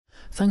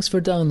Thanks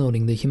for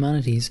downloading the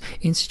Humanities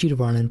Institute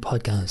of Ireland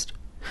podcast.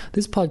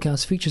 This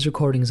podcast features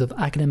recordings of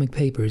academic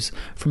papers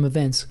from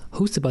events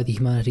hosted by the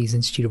Humanities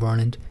Institute of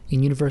Ireland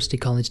in University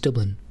College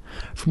Dublin.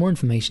 For more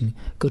information,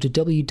 go to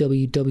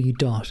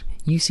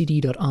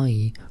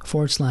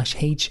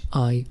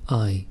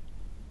www.ucd.ie/HII.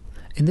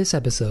 In this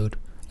episode,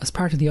 as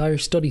part of the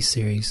Irish Studies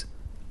series,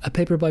 a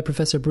paper by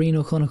Professor Brian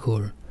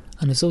Conchubhair,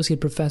 an Associate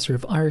Professor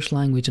of Irish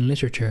Language and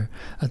Literature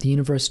at the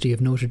University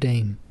of Notre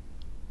Dame.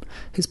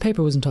 His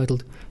paper was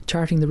entitled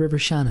Charting the River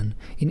Shannon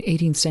in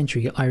 18th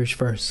Century Irish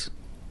Verse.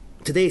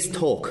 Today's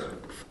talk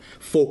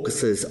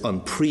focuses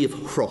on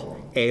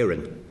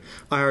Conchubhair,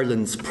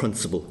 Ireland's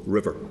principal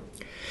river.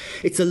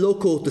 It's a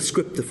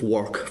loco-descriptive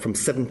work from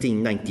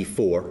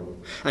 1794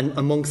 and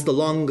amongst the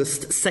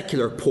longest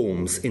secular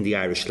poems in the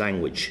Irish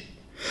language.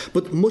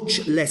 But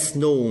much less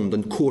known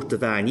than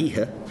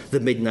Conchubhair, the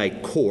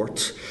Midnight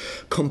Court,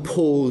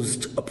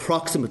 composed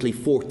approximately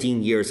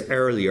 14 years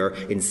earlier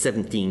in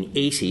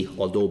 1780,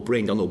 although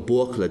Brendan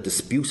O'Buachla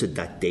disputed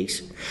that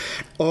date,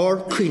 or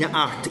Cuine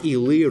Art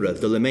Ilira,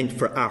 the Lament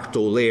for Art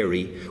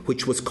O'Leary,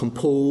 which was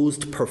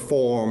composed,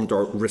 performed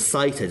or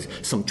recited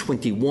some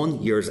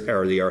 21 years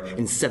earlier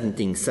in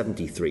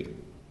 1773.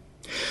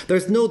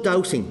 There's no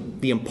doubting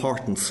the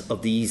importance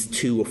of these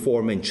two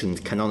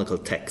aforementioned canonical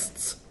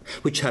texts,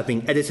 which have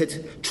been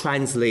edited,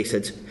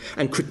 translated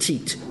and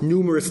critiqued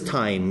numerous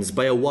times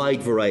by a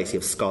wide variety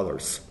of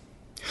scholars.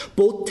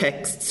 Both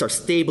texts are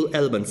stable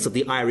elements of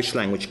the Irish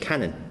language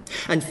canon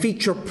and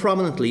feature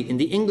prominently in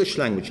the English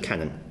language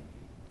canon.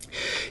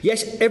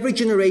 Yet every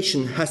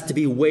generation has to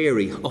be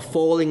wary of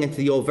falling into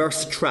the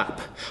obverse trap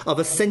of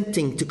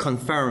assenting to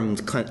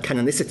confirmed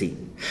canonicity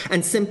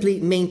and simply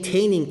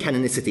maintaining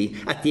canonicity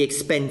at the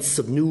expense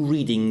of new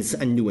readings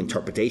and new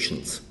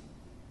interpretations.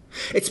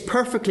 It's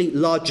perfectly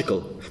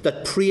logical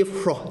that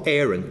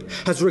Conchubhair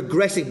has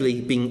regrettably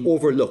been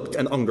overlooked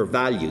and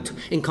undervalued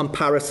in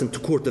comparison to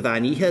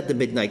Conchubhair, the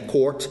Midnight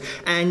Court,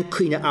 and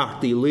Cuine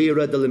Art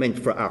Ilira, the Lament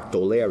for Art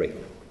O'Leary.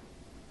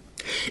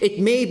 It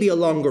may be a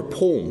longer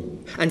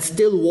poem, and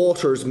still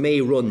waters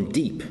may run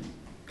deep,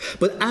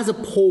 but as a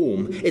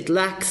poem, it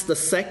lacks the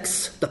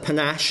sex, the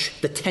panache,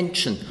 the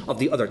tension of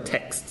the other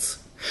texts.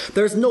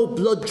 There's no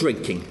blood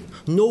drinking,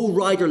 no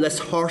riderless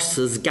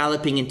horses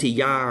galloping into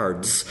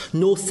yards,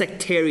 no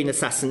sectarian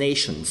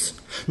assassinations,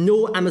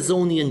 no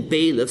Amazonian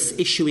bailiffs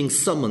issuing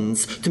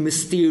summons to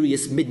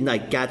mysterious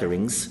midnight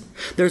gatherings.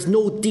 There's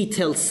no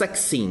detailed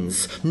sex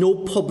scenes, no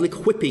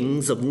public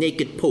whippings of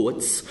naked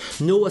poets,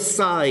 no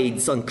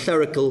asides on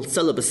clerical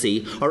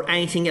celibacy or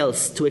anything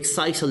else to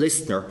excite a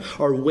listener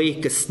or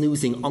wake a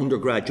snoozing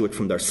undergraduate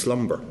from their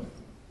slumber.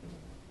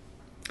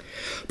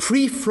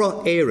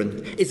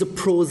 Conchubhair is a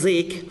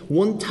prosaic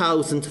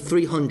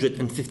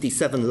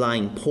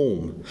 1,357-line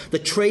poem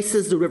that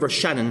traces the River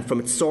Shannon from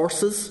its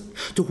sources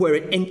to where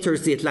it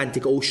enters the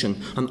Atlantic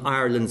Ocean on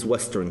Ireland's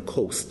western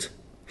coast.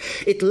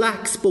 It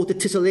lacks both the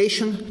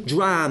titillation,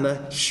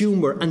 drama,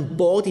 humour and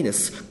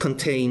bawdiness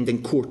contained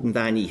in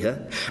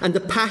Conchubhair and the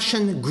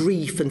passion,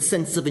 grief and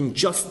sense of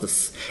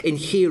injustice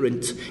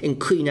inherent in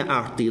Cuine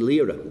Art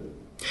Ilira.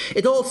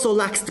 It also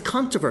lacks the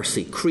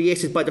controversy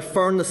created by the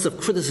furnace of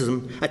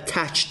criticism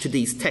attached to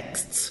these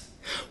texts,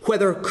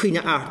 whether Cuine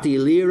Art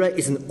Ilira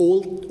is an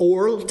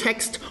oral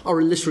text or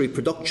a literary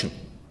production,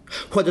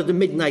 whether the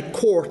Midnight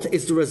Court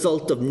is the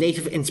result of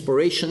native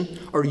inspiration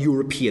or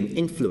European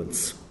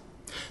influence.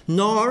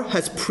 Nor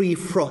has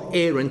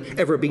Conchubhair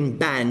ever been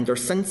banned or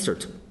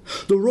censored.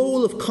 The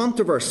role of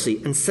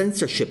controversy and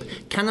censorship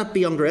cannot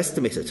be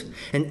underestimated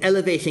in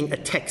elevating a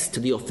text to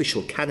the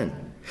official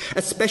canon,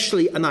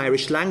 especially an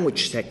Irish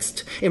language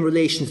text in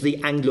relation to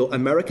the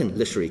Anglo-American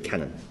literary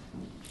canon.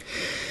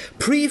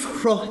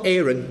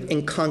 Conchubhair,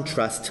 in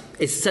contrast,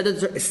 is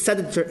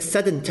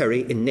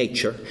sedentary in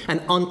nature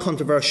and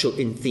uncontroversial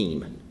in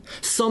theme.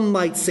 Some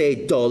might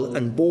say dull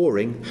and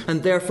boring,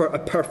 and therefore a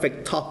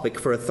perfect topic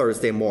for a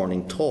Thursday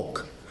morning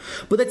talk.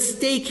 But at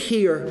stake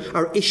here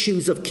are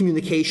issues of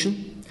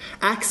communication,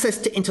 access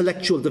to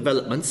intellectual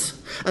developments,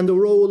 and the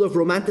role of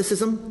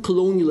Romanticism,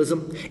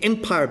 colonialism,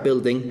 empire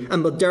building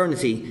and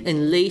modernity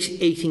in late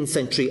 18th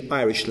century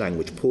Irish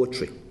language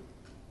poetry.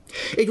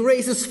 It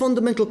raises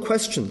fundamental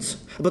questions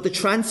about the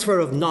transfer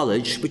of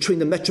knowledge between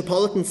the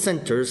metropolitan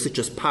centres such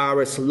as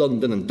Paris,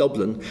 London and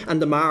Dublin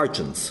and the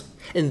margins,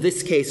 in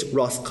this case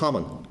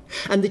Roscommon,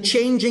 and the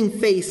changing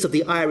face of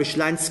the Irish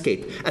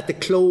landscape at the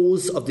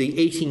close of the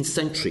 18th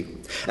century,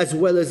 as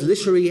well as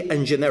literary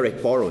and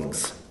generic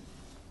borrowings.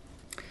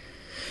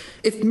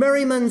 If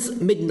Merriman's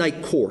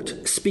Midnight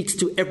Court speaks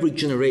to every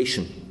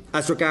generation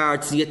as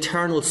regards the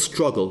eternal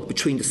struggle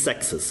between the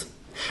sexes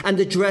and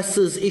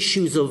addresses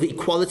issues of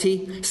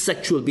equality,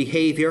 sexual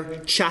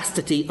behaviour,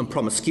 chastity and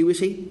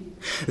promiscuity,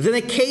 then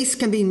a case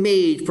can be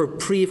made for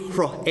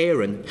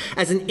Conchubhair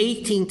as an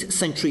 18th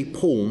century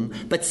poem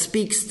that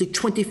speaks to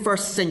 21st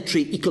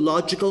century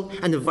ecological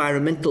and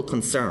environmental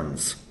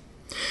concerns.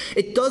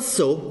 It does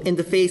so in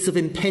the face of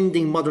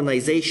impending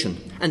modernisation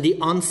and the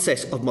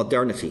onset of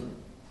modernity.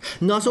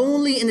 not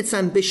only in its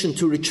ambition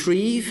to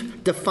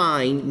retrieve,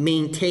 define,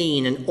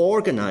 maintain and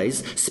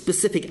organise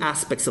specific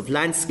aspects of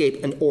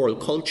landscape and oral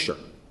culture,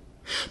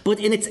 but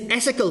in its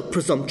ethical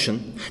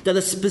presumption that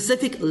a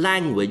specific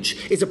language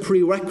is a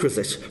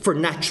prerequisite for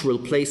natural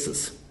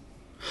places.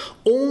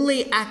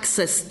 Only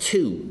access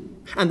to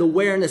and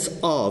awareness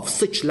of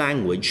such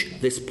language,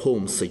 this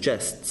poem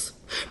suggests,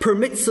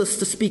 permits us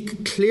to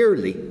speak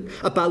clearly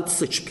about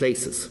such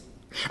places,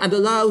 and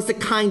allows the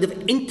kind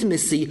of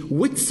intimacy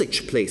with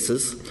such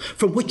places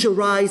from which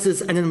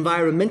arises an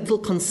environmental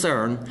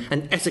concern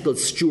and ethical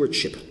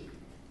stewardship.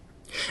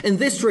 In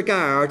this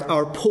regard,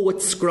 our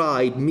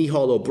poet-scribe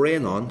Micheál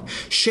O'Brien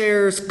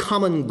shares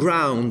common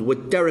ground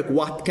with Derek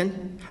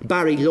Watkin,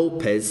 Barry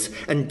Lopez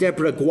and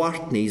Deborah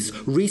Gwartney's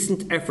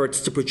recent efforts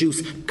to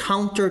produce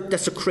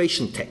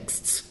counter-desecration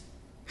texts.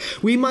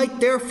 We might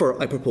therefore,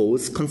 I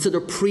propose,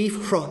 consider Príomh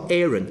Chruth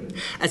Éireann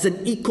as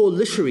an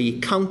eco-literary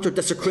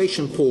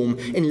counter-desecration poem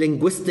in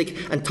linguistic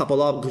and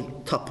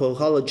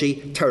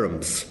topology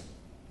terms.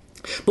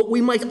 But we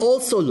might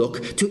also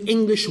look to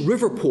English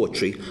river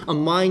poetry, a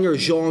minor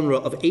genre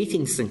of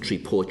 18th century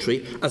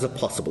poetry, as a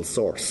possible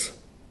source.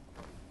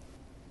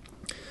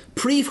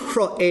 Príomh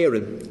Chruth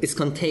Éireann is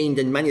contained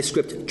in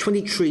manuscript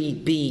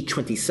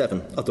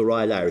 23B27 of the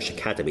Royal Irish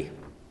Academy.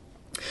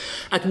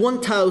 At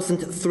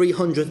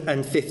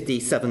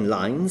 1,357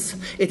 lines,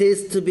 it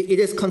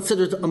is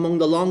considered among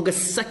the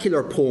longest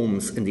secular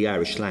poems in the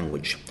Irish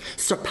language,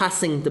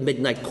 surpassing the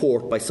Midnight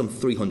Court by some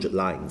 300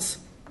 lines.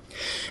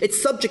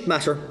 Its subject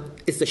matter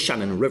is the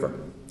Shannon River.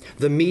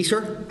 The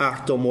metre,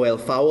 Art Moel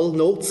Fowl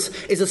notes,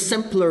 is a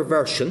simpler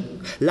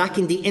version,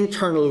 lacking the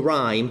internal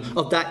rhyme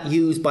of that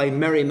used by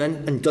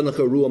Merriman and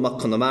Donnacha Ruamach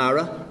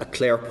Connemara, a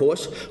Clare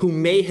poet, who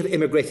may have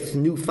immigrated to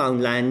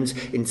Newfoundland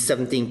between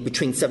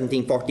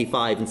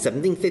 1745 and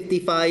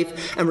 1755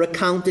 and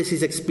recounted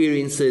his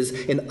experiences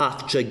in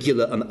Achtja,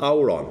 Gila and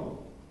Auron.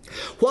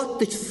 What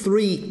the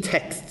three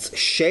texts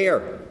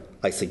share,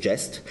 I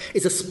suggest,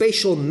 is a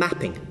spatial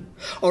mapping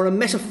or a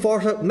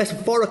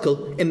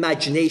metaphorical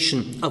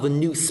imagination of a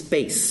new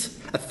space,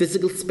 a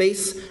physical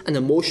space, an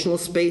emotional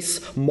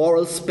space,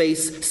 moral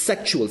space,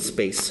 sexual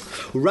space,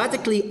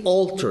 radically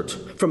altered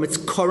from its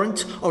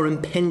current or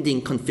impending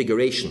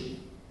configuration.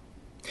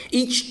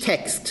 Each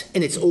text,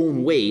 in its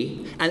own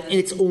way and in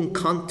its own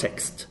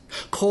context,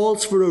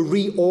 calls for a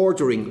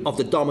reordering of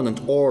the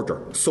dominant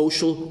order,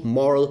 social,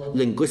 moral,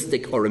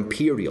 linguistic or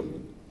imperial.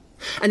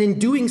 And in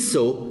doing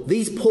so,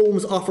 these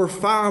poems offer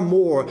far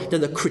more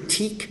than a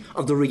critique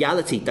of the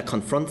reality that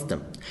confronts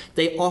them.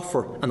 They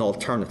offer an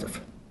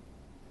alternative.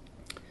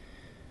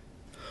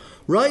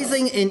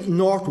 Rising in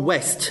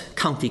northwest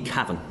County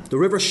Cavan, the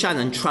River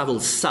Shannon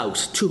travels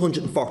south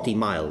 240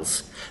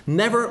 miles,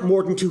 never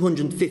more than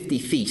 250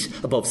 feet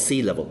above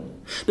sea level,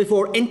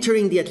 before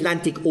entering the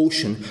Atlantic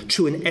Ocean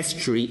through an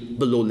estuary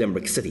below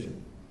Limerick City.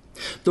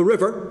 The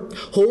river,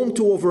 home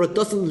to over a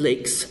dozen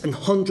lakes and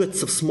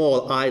hundreds of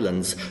small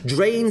islands,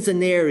 drains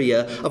an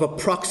area of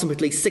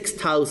approximately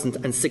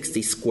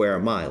 6,060 square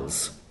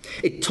miles.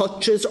 It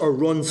touches or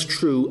runs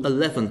through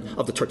 11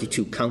 of the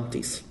 32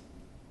 counties.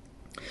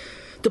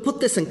 To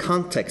put this in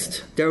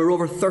context, there are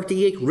over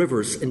 38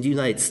 rivers in the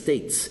United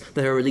States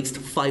that are at least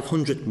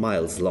 500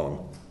 miles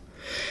long.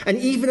 And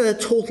even at a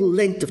total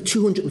length of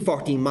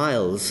 240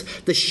 miles,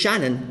 the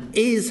Shannon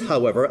is,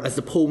 however, as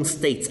the poem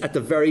states at the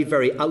very,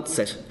 very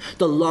outset,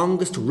 the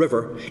longest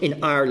river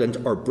in Ireland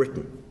or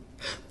Britain.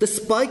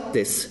 Despite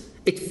this,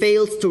 it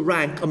fails to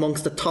rank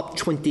amongst the top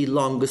 20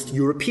 longest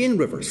European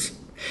rivers.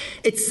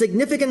 Its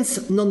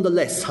significance,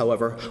 nonetheless,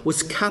 however,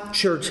 was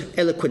captured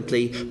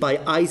eloquently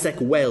by Isaac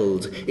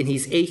Weld in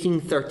his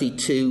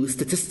 1832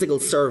 statistical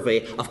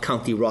survey of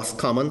County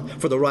Roscommon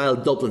for the Royal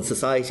Dublin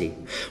Society,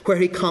 where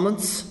he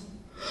comments,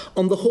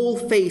 "On the whole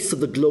face of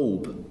the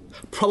globe,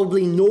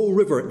 probably no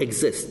river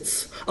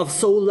exists of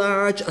so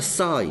large a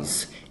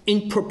size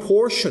in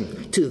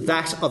proportion to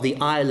that of the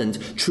island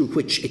through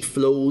which it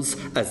flows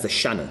as the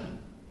Shannon."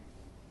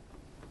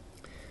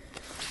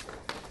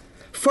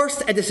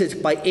 First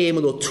edited by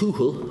Éamon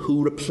O'Toole,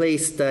 who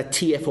replaced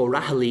T.F.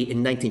 O'Rahilly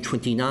in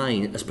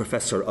 1929 as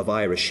Professor of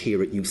Irish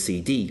here at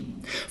UCD.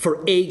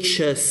 For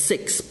Éagsha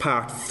 6,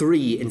 Part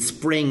 3 in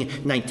spring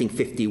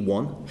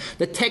 1951,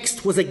 the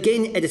text was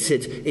again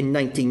edited in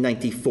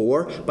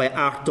 1994 by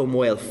Art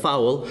Moel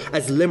Fowl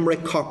as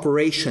Limerick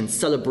Corporation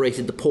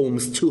celebrated the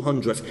poem's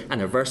 200th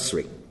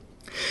anniversary.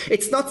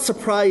 It's not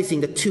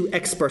surprising that two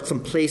experts on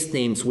place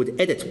names would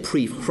edit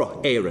Príomh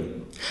Chruth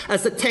Éireann,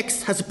 as the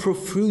text has a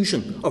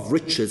profusion of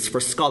riches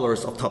for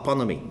scholars of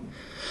toponymy,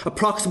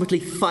 approximately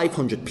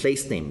 500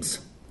 place names.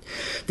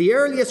 The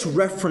earliest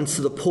reference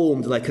to the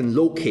poem that I can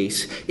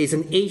locate is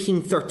an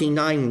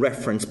 1839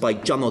 reference by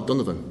John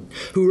O'Donovan,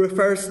 who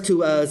refers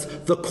to as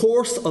 "the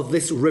course of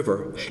this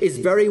river is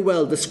very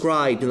well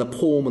described in a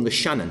poem on the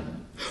Shannon,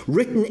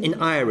 written in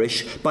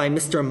Irish by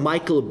Mr.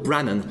 Michael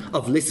Brannan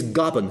of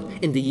Lisgobbin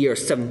in the year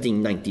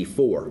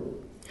 1794.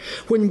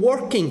 When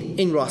working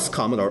in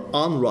Roscommon, or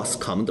on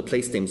Roscommon, the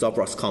place names of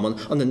Roscommon,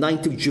 on the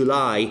 9th of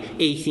July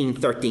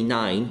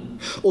 1839,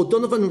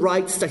 O'Donovan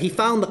writes that he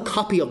found a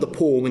copy of the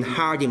poem in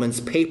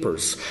Hardyman's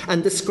papers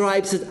and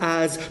describes it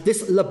as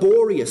this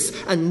laborious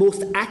and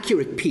most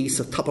accurate piece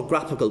of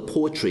topographical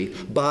poetry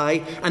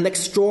by an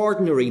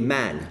extraordinary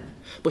man.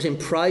 But in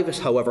private,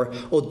 however,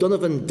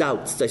 O'Donovan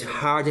doubts that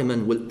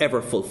Hardyman will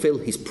ever fulfil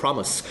his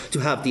promise to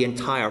have the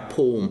entire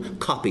poem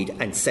copied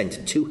and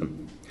sent to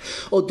him.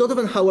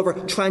 O'Donovan, however,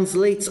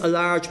 translates a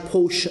large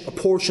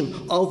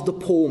portion of the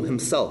poem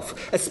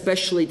himself,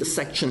 especially the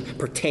section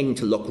pertaining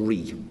to Lough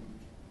Ree.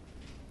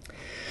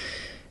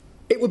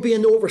 It would be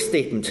an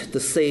overstatement to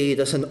say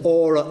that an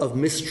aura of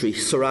mystery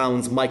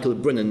surrounds Michael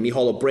Brennan,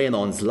 Mícheál Ó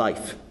Breanáin's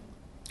life.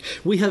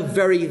 We have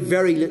very,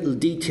 very little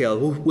detail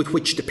with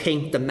which to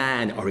paint the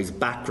man or his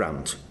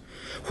background.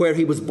 Where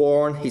he was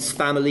born, his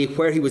family,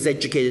 where he was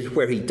educated,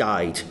 where he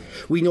died.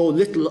 We know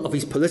little of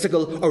his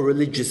political or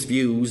religious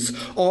views,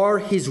 or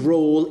his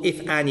role,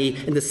 if any,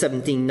 in the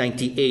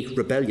 1798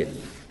 rebellion.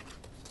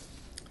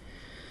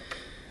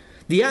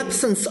 The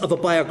absence of a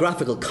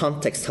biographical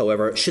context,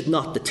 however, should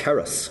not deter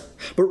us,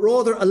 but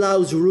rather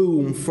allows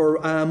room for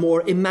a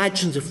more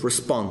imaginative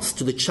response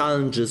to the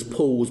challenges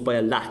posed by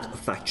a lack of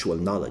factual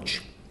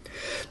knowledge.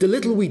 The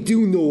little we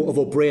do know of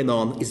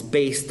O'Breanáin is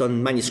based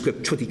on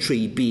manuscript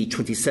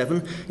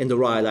 23B27 in the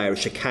Royal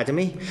Irish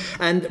Academy,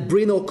 and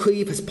Brian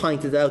O'Keefe has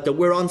pointed out that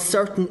we're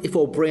uncertain if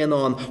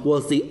O'Breanáin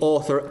was the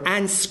author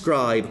and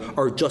scribe,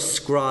 or just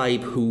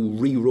scribe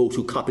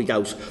who copied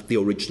out the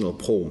original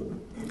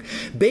poem.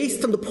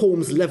 Based on the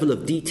poem's level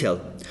of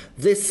detail,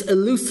 this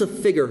elusive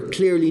figure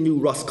clearly knew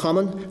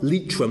Roscommon,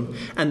 Leitrim,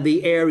 and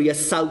the area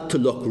south to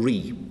Lough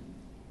Ree.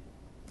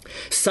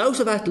 South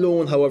of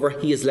Athlone, however,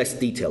 he is less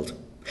detailed,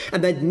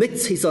 and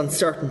admits his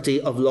uncertainty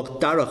of Lough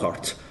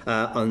Darraghat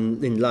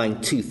in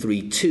line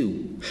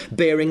 232,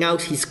 bearing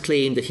out his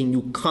claim that he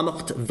knew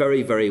Connacht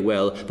very, very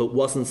well, but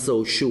wasn't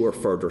so sure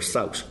further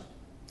south.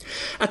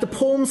 At the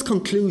poem's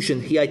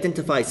conclusion, he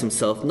identifies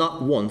himself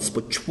not once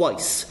but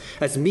twice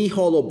as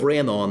Mícheál Ó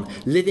Breanáin,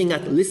 living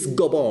at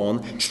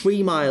Lisgobán,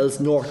 3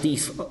 miles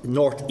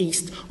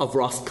northeast of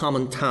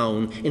Roscommon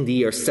town in the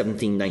year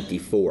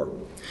 1794.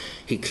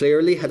 He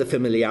clearly had a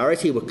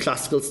familiarity with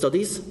classical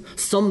studies,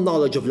 some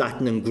knowledge of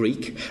Latin and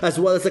Greek, as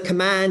well as a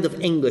command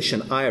of English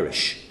and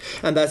Irish.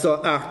 And as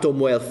Arto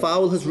Moyle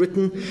Fowle has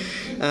written,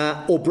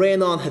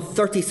 O'Breanáin had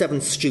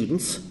 37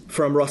 students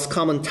from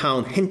Roscommon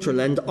town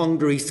hinterland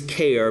under his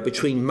care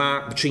between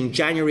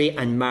January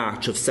and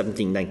March of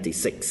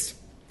 1796.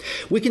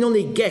 We can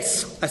only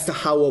guess as to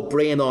how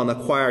O'Breanáin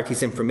acquired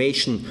his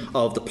information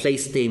of the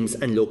place names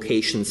and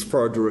locations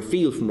further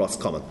afield from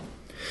Roscommon.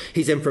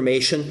 His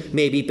information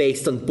may be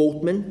based on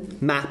boatmen,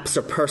 maps,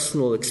 or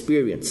personal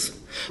experience,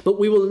 but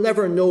we will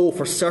never know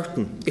for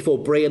certain if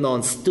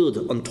O'Breanáin stood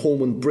on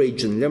Thomond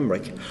Bridge in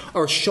Limerick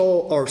or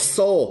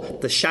saw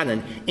the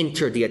Shannon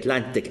enter the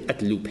Atlantic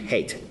at Loop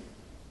Head.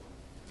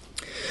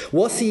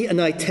 Was he an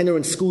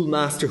itinerant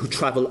schoolmaster who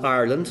travelled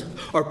Ireland,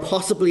 or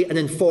possibly an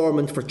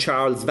informant for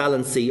Charles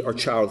Valency or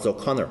Charles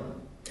O'Connor?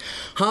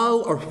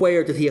 How or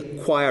where did he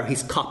acquire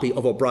his copy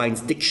of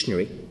O'Brien's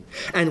dictionary?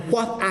 And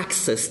what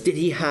access did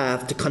he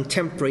have to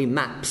contemporary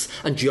maps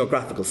and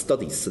geographical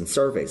studies and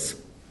surveys?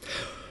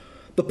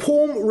 The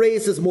poem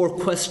raises more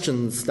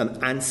questions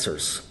than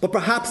answers, but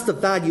perhaps the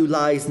value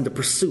lies in the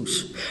pursuit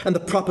and the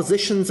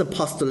propositions and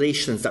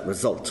postulations that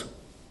result.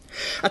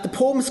 At the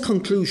poem's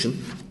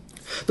conclusion,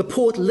 the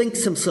poet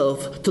links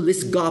himself to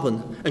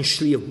Lisgobán and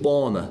Sliabh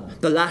Bána,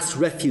 the last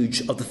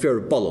refuge of the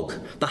Fir Bolg,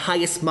 the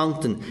highest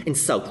mountain in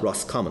South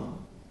Roscommon.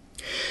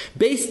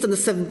 Based on the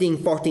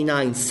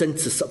 1749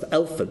 census of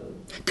Elphin,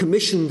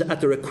 commissioned at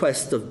the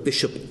request of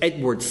Bishop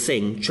Edward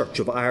Singh, Church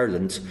of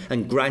Ireland,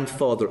 and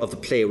grandfather of the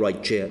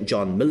playwright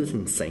John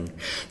Milton Singh,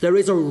 there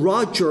is a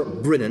Roger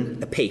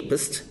Brennan, a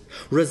papist,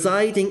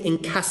 residing in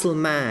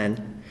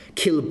Castleman,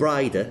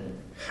 Kilbride,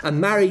 a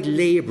married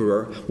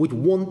labourer with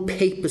one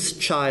papist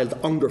child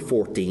under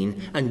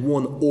 14 and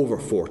one over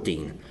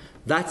 14.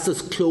 That's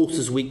as close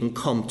as we can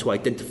come to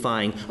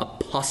identifying a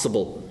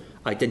possible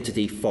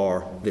identity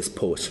for this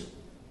poet.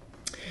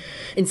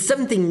 In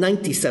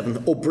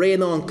 1797,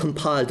 O'Breanáin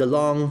compiled a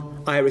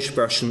long Irish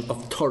version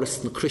of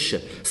Turas na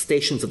Crishe,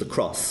 Stations of the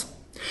Cross.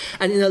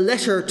 And in a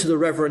letter to the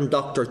Reverend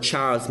Dr.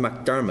 Charles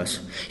MacDermot,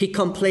 he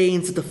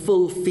complains that the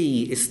full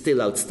fee is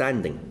still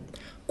outstanding.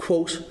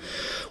 Quote,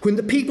 "When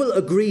the people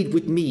agreed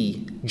with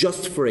me,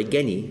 just for a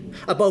guinea,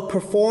 about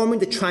performing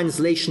the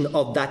translation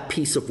of that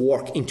piece of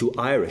work into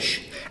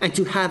Irish, and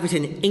to have it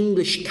in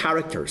English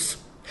characters,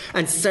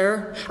 and,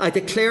 sir, I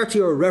declare to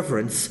your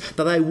reverence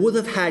that I would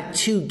have had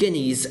 2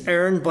 guineas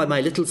earned by my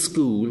little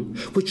school,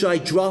 which I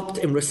dropped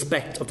in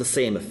respect of the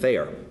same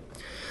affair."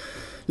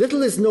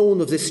 Little is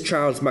known of this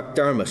Charles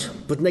MacDermot,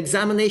 but an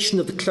examination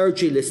of the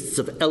clergy lists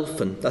of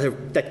Elphin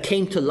that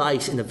came to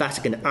light in the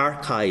Vatican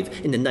archive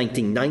in the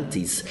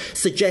 1990s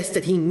suggests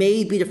that he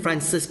may be the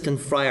Franciscan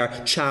friar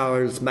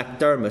Charles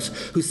MacDermot,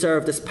 who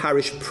served as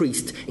parish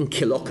priest in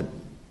Killuchan.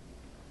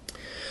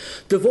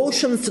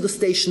 Devotions to the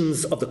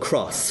Stations of the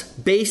Cross,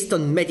 based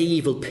on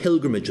medieval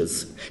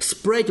pilgrimages,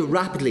 spread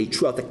rapidly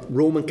throughout the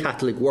Roman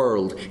Catholic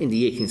world in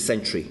the 18th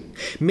century,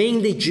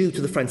 mainly due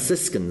to the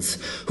Franciscans,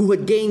 who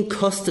had gained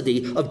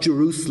custody of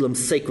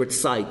Jerusalem's sacred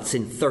sites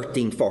in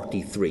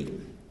 1343.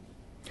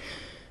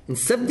 In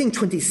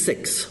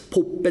 1726,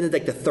 Pope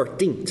Benedict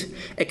XIII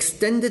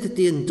extended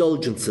the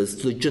indulgences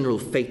to the general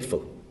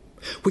faithful,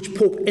 which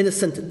Pope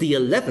Innocent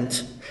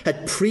XI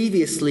had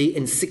previously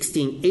in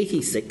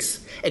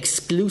 1686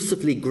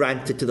 exclusively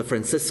granted to the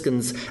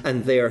Franciscans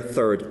and their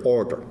Third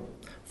Order.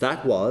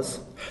 That was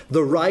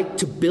the right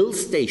to build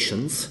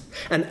stations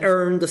and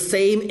earn the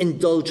same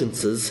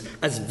indulgences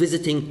as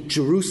visiting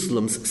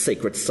Jerusalem's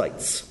sacred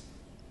sites.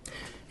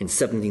 In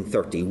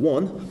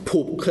 1731,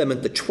 Pope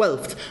Clement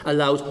XII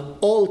allowed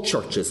all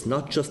churches,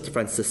 not just the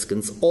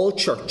Franciscans, all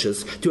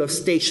churches to have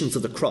Stations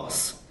of the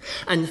Cross,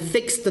 and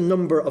fixed the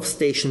number of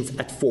stations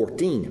at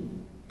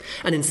 14.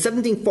 And in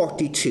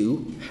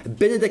 1742,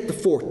 Benedict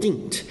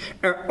XIV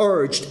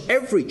urged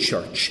every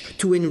church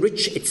to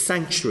enrich its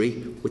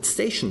sanctuary with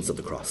Stations of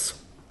the Cross.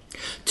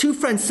 Two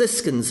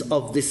Franciscans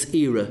of this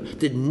era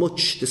did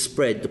much to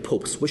spread the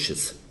Pope's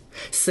wishes.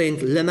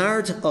 Saint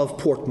Leonard of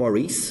Port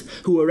Maurice,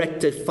 who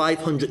erected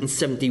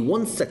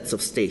 571 sets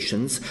of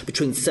stations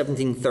between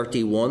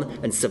 1731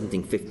 and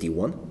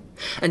 1751,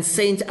 and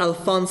Saint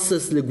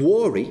Alphonsus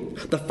Liguori,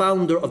 the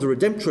founder of the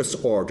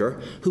Redemptorist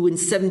Order, who in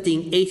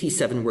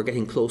 1787, we're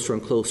getting closer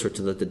and closer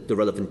to the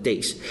relevant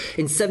date,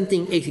 in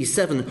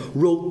 1787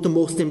 wrote the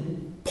most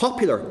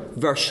popular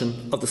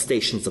version of the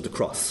Stations of the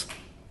Cross.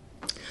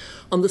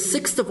 On the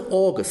 6th of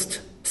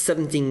August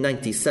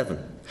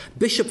 1797,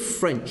 Bishop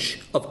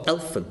French of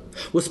Elphin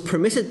was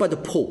permitted by the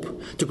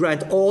Pope to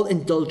grant all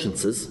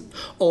indulgences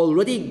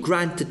already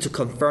granted to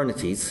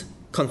confraternities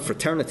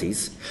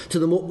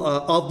to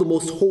of the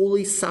Most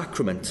Holy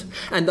Sacrament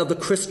and of the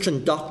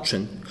Christian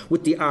doctrine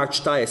with the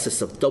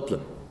Archdiocese of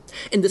Dublin.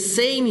 In the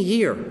same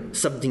year,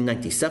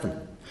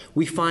 1797,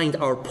 we find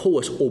our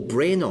poet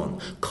O'Brien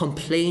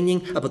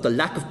complaining about the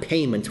lack of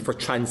payment for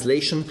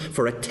translation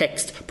for a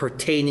text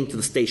pertaining to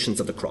the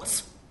Stations of the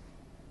Cross.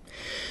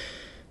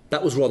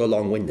 That was rather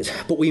long-winded,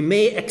 but we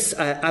may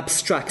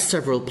abstract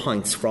several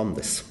points from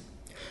this.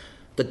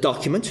 The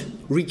document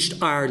reached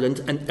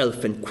Ireland and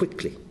Elphin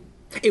quickly.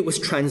 It was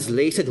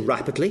translated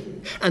rapidly,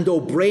 and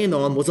O'Brien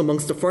was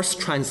amongst the first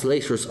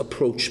translators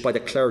approached by the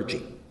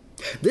clergy.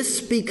 This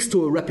speaks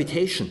to a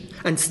reputation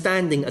and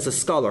standing as a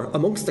scholar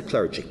amongst the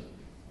clergy.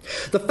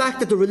 The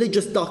fact that the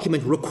religious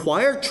document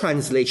required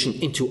translation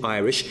into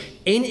Irish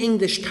in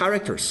English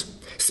characters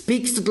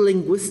speaks to the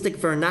linguistic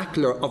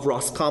vernacular of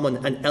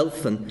Roscommon and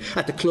Elphin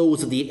at the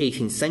close of the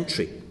 18th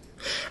century,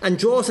 and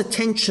draws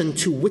attention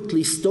to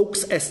Whitley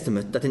Stokes'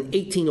 estimate that in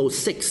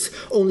 1806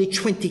 only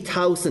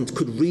 20,000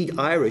 could read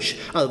Irish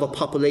out of a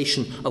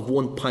population of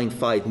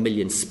 1.5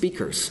 million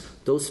speakers.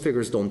 Those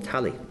figures don't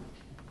tally.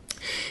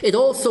 It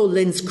also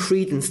lends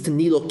credence to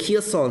Neil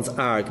O'Keeson's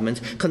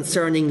argument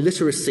concerning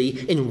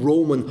literacy in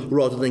Roman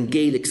rather than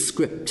Gaelic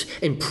script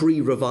in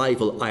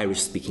pre-revival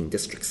Irish-speaking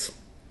districts.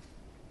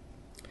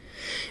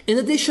 In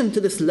addition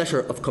to this letter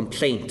of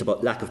complaint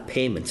about lack of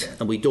payment,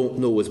 and we don't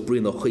know, as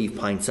Brian O'Keefe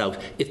points out,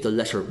 if the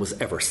letter was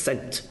ever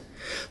sent,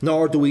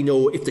 nor do we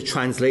know if the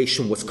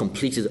translation was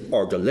completed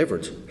or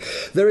delivered,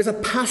 there is a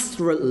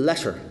pastoral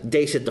letter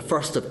dated the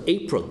 1st of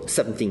April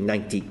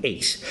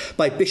 1798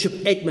 by Bishop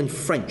Edmund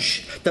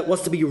French that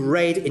was to be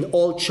read in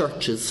all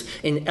churches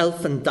in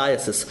Elphin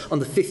Diocese on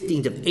the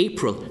 15th of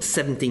April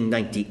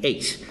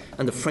 1798,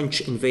 and the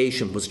French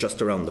invasion was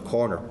just around the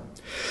corner.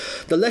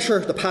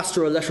 The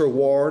pastoral letter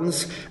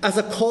warns, as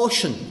a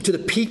caution to the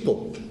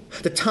people,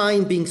 the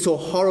time being so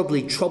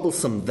horribly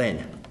troublesome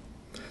then,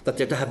 that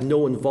they're to have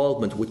no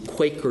involvement with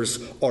Quakers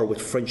or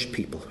with French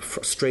people,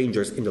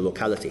 strangers in the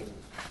locality.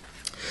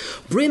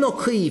 Brian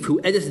O'Keefe, who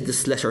edited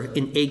this letter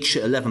in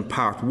Aisha 11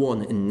 Part 1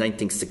 in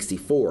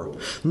 1964,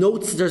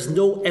 notes there's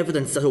no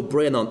evidence that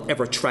O'Brien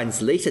ever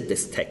translated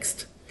this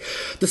text.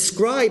 The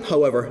scribe,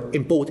 however,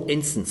 in both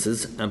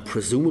instances, and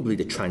presumably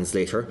the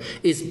translator,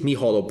 is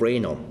Micheál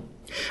O'Brien.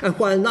 And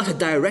while not a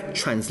direct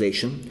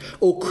translation,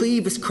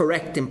 O'Keefe is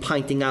correct in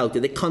pointing out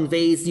that it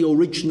conveys the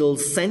original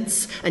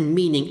sense and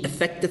meaning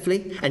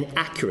effectively and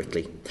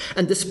accurately,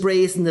 and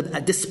displays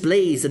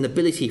an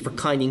ability for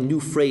coining new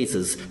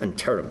phrases and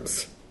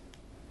terms.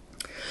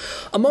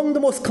 Among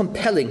the most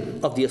compelling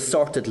of the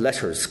assorted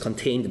letters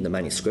contained in the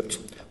manuscript,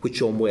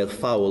 which O'Moyle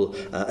Fowle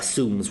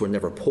assumes were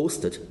never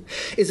posted,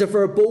 is a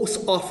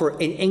verbose offer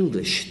in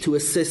English to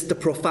assist the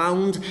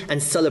profound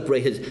and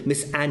celebrated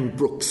Miss Anne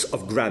Brooks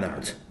of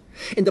Granard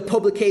in the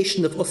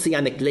publication of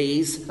Ossianic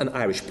Lays and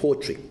Irish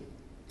poetry.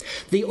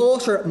 The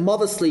author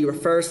modestly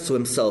refers to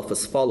himself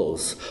as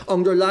follows,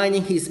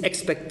 underlining his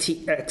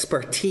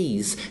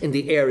expertise in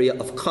the area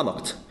of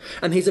Connacht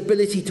and his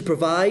ability to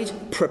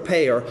provide,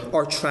 prepare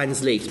or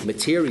translate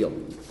material.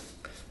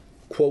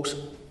 Quote,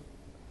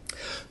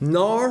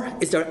 "Nor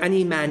is there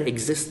any man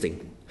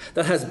existing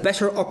that has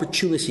better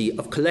opportunity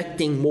of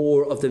collecting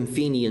more of the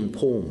Fenian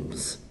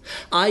poems,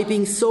 I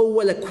being so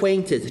well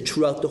acquainted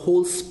throughout the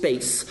whole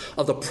space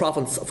of the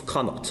province of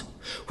Connacht,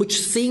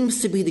 which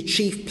seems to be the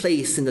chief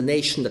place in the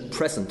nation at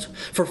present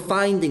for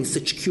finding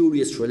such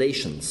curious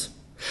relations.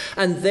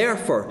 And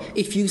therefore,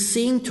 if you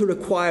seem to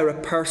require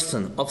a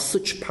person of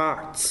such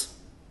parts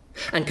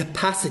and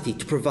capacity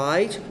to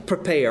provide,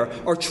 prepare,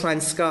 or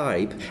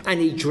transcribe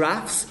any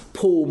drafts,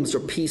 poems, or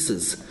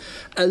pieces,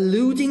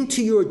 alluding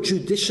to your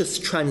judicious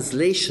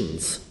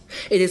translations,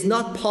 it is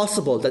not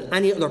possible that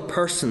any other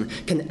person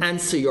can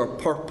answer your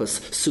purpose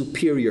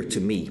superior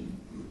to me.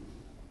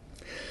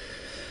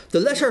 The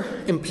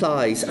letter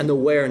implies an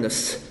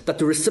awareness that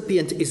the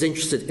recipient is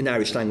interested in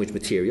Irish language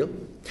material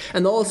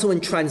and also in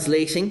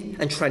translating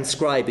and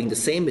transcribing the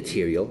same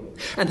material,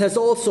 and has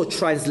also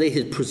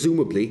translated,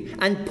 presumably,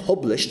 and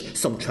published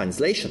some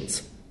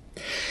translations.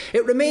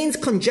 It remains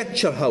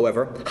conjecture,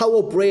 however, how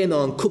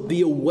O'Brien could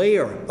be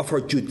aware of her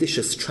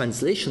judicious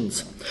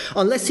translations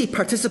unless he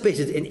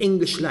participated in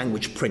English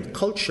language print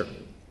culture,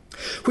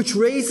 which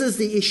raises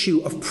the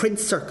issue of print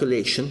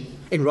circulation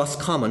in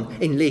Roscommon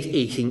in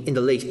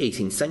the late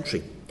 18th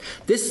century.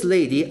 This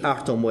lady,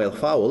 Arthur Weil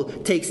Fowle,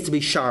 takes to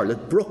be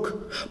Charlotte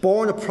Brooke,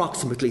 born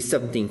approximately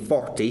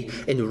 1740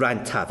 in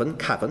Rantavan,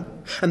 Cavan,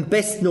 and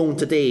best known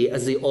today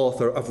as the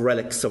author of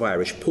Relics of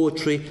Irish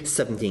Poetry,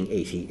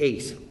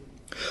 1788.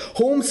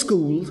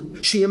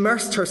 Homeschooled, she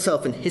immersed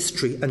herself in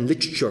history and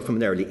literature from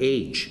an early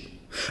age.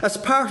 As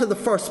part of the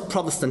first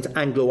Protestant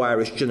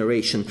Anglo-Irish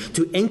generation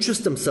to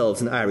interest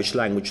themselves in Irish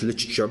language,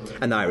 literature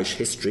and Irish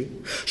history,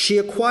 she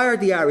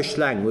acquired the Irish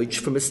language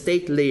from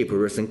estate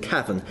labourers in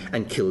Cavan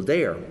and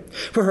Kildare,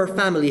 where her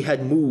family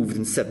had moved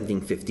in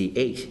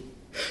 1758.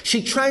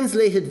 She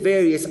translated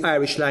various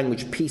Irish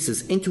language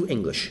pieces into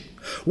English.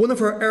 One of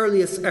her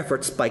earliest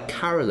efforts by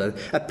Carolan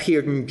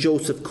appeared in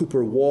Joseph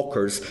Cooper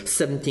Walker's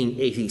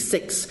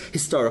 1786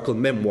 Historical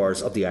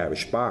Memoirs of the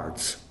Irish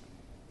Bards.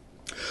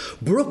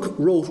 Brooke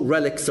wrote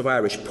Relics of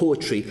Irish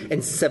Poetry in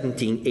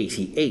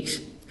 1788.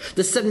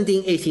 The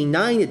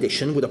 1789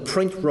 edition, with a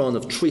print run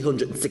of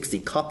 360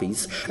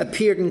 copies,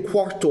 appeared in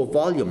quarto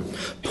volume,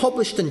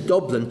 published in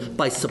Dublin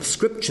by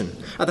subscription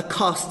at a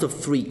cost of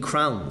 £3.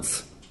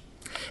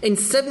 In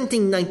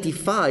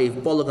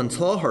 1795,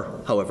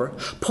 Bolligan, however,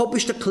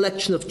 published a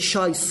collection of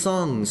choice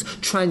songs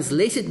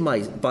translated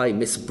by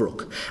Miss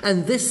Brooke,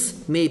 and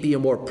this may be a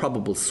more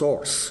probable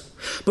source,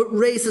 but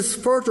raises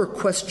further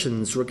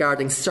questions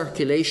regarding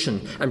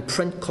circulation and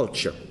print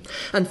culture,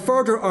 and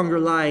further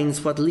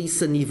underlines what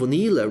Lisa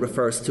Nivonila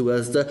refers to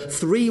as the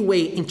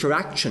three-way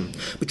interaction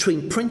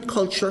between print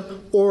culture,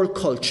 oral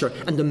culture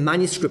and the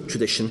manuscript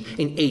tradition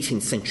in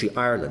 18th century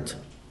Ireland.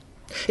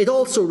 It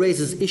also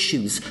raises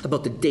issues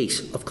about the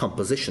date of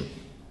composition.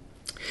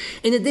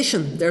 In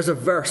addition, there's a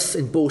verse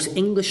in both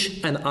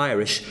English and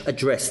Irish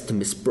addressed to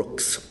Miss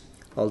Brooks.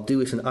 I'll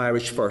do it in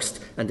Irish first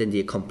and then the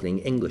accompanying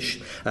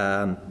English.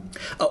 A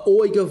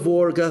oiga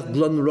vorga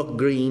glunruck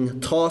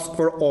green, tosk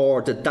for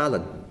or de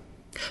dallan.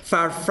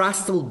 Far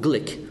frastal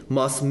glick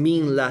mos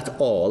mean lat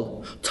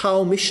all,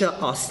 tau misha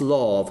os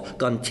lov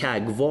gan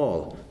tag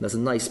vol. There's a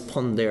nice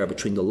pun there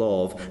between the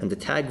lov and the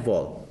tag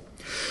vol.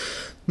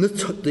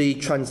 The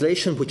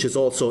translation, which is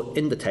also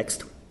in the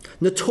text: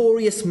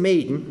 notorious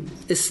maiden,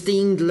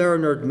 esteemed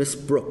learned Miss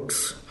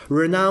Brooks,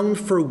 renowned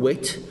for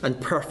wit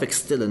and perfect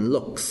still in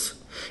looks.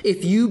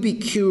 If you be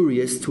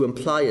curious to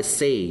imply a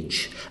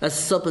sage, as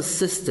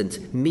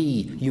sub-assistant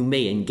me you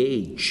may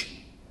engage.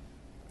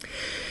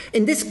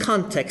 In this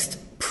context,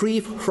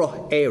 Príomh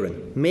Chruth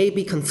Éireann may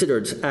be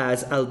considered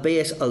as,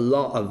 albeit a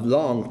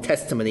long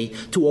testimony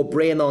to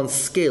O'Brien's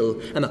skill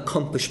and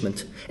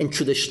accomplishment in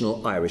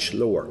traditional Irish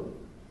lore.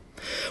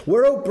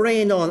 Were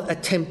O'Brien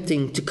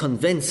attempting to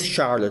convince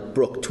Charlotte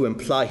Brooke to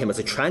employ him as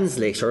a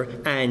translator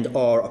and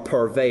or a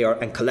purveyor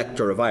and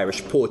collector of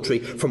Irish poetry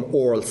from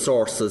oral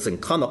sources in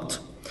Connacht,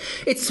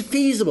 it's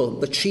feasible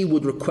that she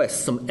would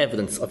request some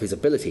evidence of his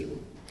ability.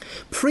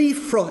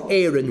 Príomh Chruth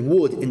Éireann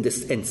would, in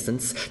this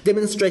instance,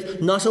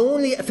 demonstrate not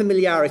only a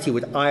familiarity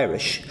with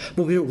Irish,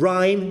 but with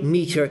rhyme,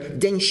 metre,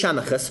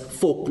 dinseanachas,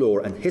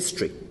 folklore and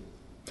history.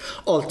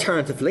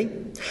 Alternatively,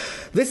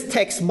 this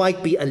text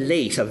might be a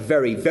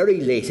very, very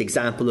late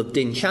example of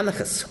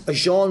dinseanachas, a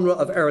genre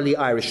of early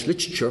Irish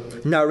literature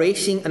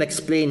narrating and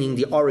explaining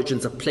the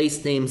origins of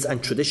place names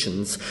and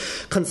traditions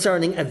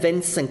concerning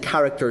events and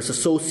characters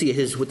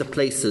associated with the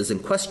places in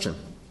question.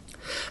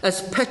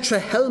 As Petra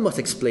Helmut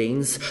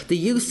explains, the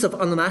use of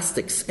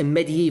onomastics in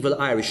medieval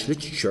Irish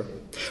literature,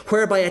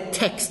 whereby a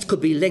text could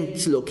be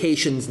linked to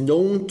locations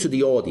known to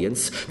the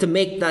audience to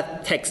make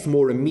that text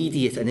more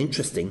immediate and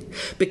interesting,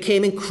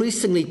 became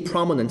increasingly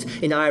prominent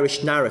in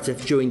Irish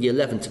narrative during the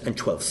 11th and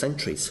 12th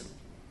centuries.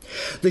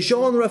 The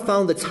genre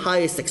found its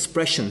highest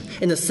expression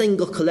in a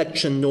single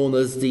collection known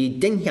as the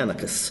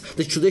Dinseanachas,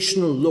 the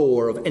traditional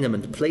lore of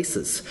inanimate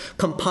places,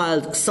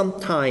 compiled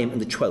sometime in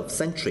the 12th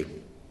century.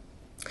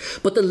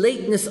 But the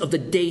lateness of the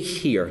date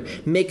here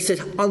makes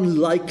it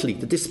unlikely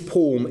that this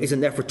poem is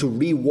an effort to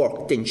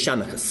rework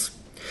dinseanachas.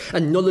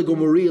 And Nulla Go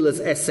Marila's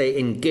essay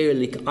in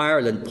Gaelic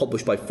Ireland,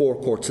 published by Four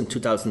Courts in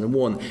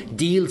 2001,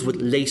 deals with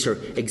later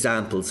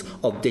examples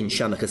of Din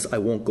Shanachas. I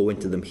won't go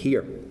into them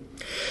here.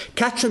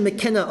 Catherine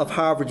McKenna of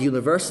Harvard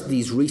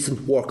University's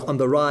recent work on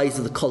the rise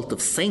of the cult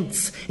of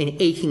saints in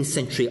 18th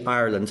century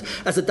Ireland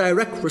as a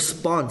direct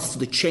response to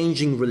the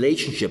changing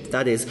relationship,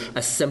 that is,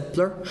 a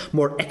simpler,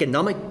 more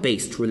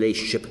economic-based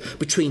relationship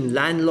between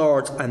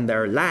landlords and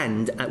their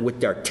land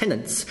with their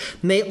tenants,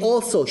 may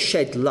also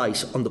shed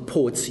light on the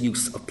poet's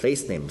use of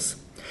place names.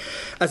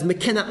 As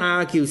McKenna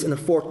argues in a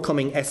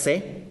forthcoming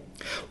essay,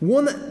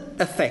 one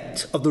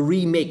effect of the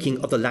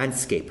remaking of the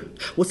landscape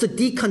was to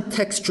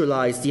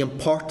decontextualise the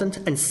important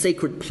and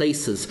sacred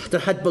places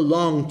that had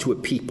belonged to a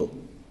people.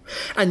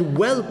 And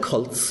well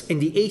cults in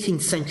the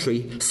 18th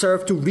century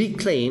served to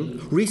reclaim,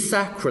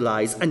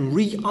 resacralise and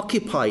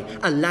reoccupy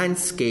a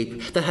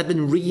landscape that had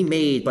been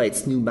remade by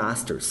its new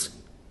masters.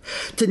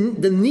 The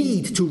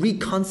need to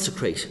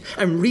reconsecrate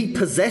and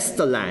repossess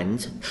the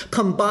land,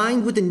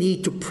 combined with the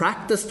need to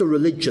practice the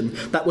religion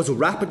that was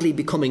rapidly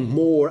becoming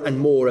more and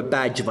more a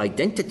badge of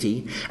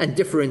identity and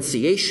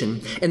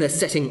differentiation in a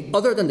setting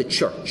other than the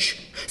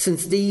church,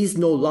 since these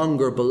no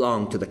longer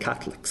belonged to the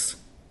Catholics.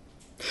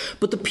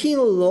 But the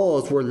penal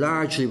laws were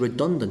largely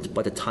redundant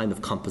by the time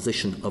of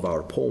composition of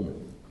our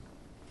poem.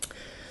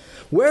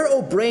 Were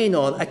O'Brien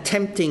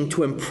attempting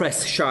to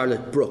impress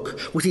Charlotte Brooke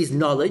with his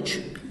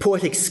knowledge,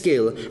 poetic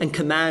skill and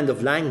command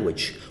of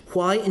language,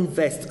 why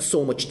invest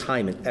so much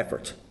time and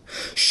effort?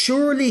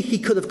 Surely he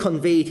could have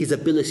conveyed his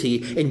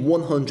ability in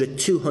 100,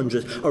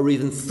 200 or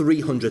even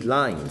 300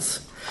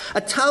 lines.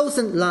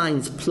 1,000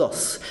 lines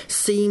plus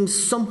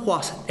seems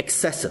somewhat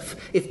excessive,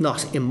 if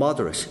not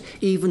immoderate,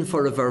 even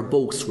for a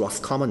verbose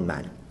Roscommon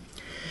man.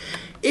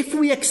 If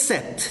we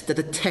accept that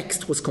the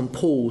text was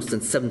composed in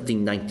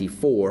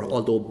 1794,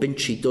 although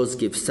Binchy does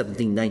give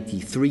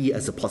 1793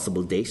 as a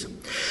possible date,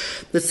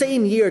 the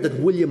same year that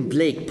William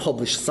Blake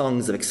published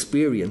Songs of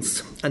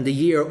Experience and the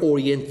year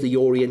the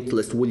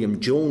Orientalist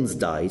William Jones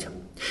died,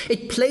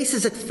 it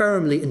places it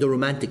firmly in the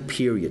Romantic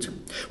period,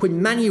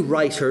 when many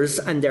writers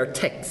and their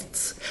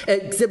texts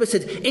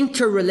exhibited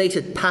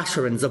interrelated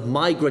patterns of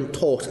migrant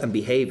thought and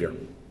behaviour.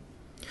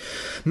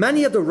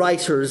 Many of the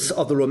writers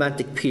of the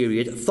Romantic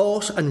period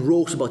thought and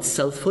wrote about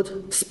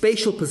selfhood,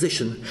 spatial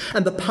position,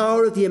 and the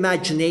power of the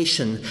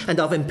imagination and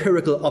of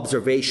empirical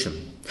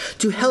observation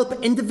to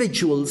help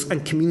individuals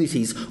and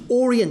communities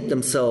orient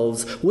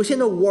themselves within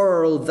a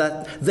world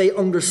that they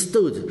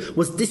understood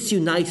was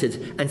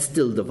disunited and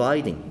still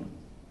dividing.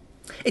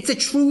 It's a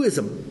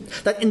truism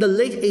that in the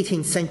late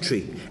 18th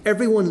century,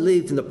 everyone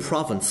lived in the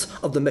province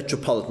of the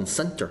metropolitan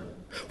centre,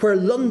 where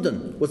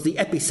London was the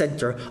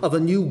epicentre of a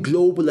new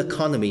global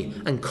economy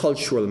and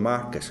cultural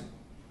market.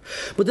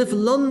 But if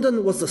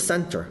London was the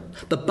centre,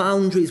 the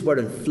boundaries were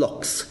in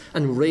flux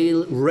and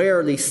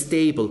rarely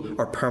stable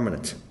or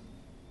permanent.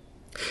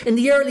 In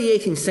the early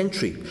 18th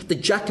century, the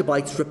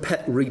Jacobites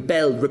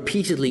rebelled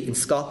repeatedly in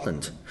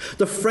Scotland.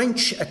 The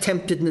French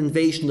attempted an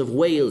invasion of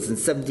Wales in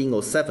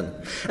 1707,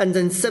 and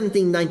in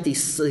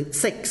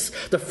 1796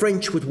 the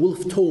French with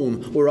Wolfe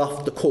Tone were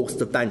off the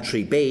coast of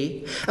Bantry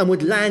Bay and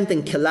would land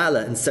in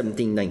Killala in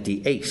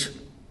 1798.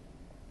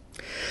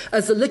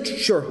 As the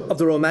literature of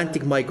the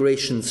Romantic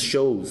migrations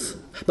shows,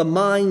 the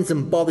minds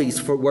and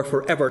bodies were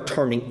forever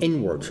turning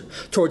inward,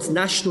 towards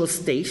national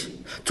state,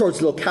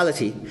 towards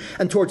locality,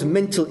 and towards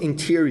mental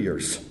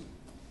interiors,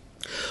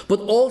 but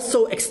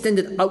also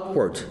extended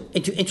outward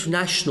into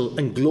international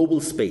and global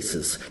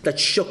spaces that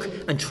shook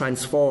and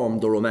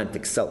transformed the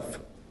Romantic self.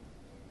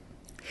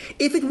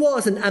 If it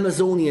was an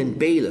Amazonian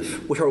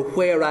bailiff with her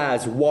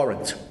whereas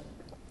warrant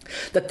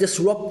that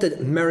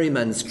disrupted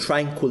Merriman's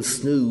tranquil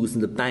snooze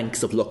in the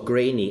banks of Lough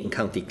Graney in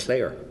County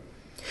Clare,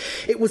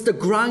 it was the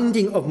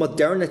grounding of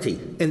modernity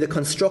in the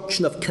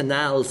construction of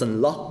canals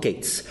and lock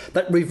gates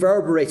that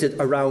reverberated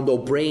around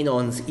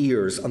O'Brien's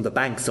ears on the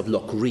banks of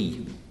Lough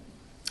Ree.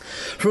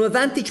 From a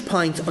vantage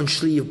point on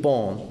Slieve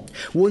Bawn,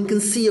 one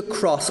can see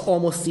across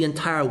almost the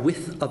entire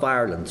width of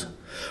Ireland,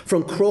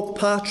 from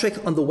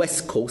Croagh-Patrick on the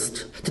west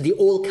coast to the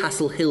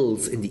Oldcastle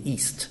Hills in the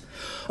east,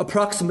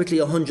 approximately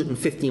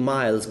 150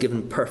 miles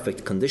given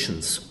perfect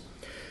conditions.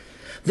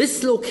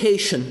 This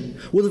location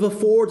would have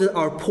afforded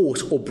our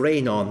poet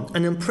O'Brien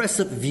an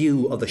impressive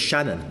view of the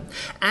Shannon,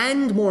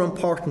 and more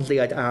importantly,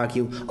 I'd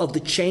argue, of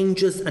the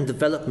changes and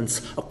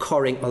developments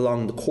occurring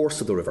along the course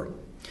of the river.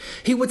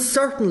 He would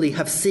certainly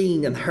have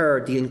seen and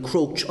heard the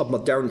encroach of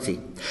modernity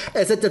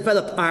as it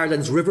developed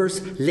Ireland's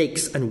rivers,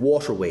 lakes and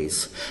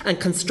waterways, and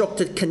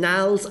constructed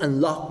canals and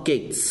lock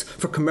gates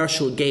for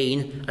commercial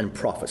gain and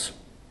profit.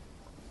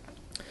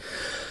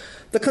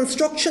 The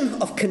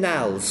construction of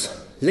canals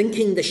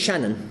linking the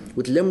Shannon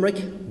with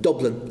Limerick,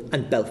 Dublin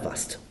and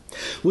Belfast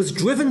was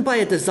driven by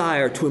a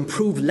desire to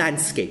improve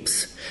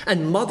landscapes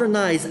and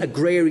modernise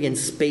agrarian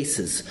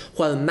spaces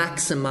while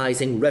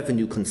maximising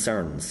revenue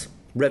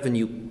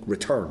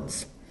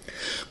returns.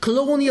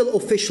 Colonial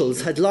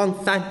officials had long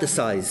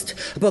fantasised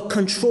about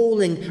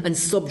controlling and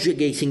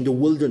subjugating the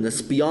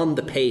wilderness beyond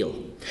the Pale,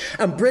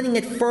 and bringing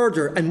it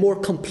further and more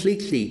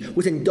completely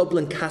within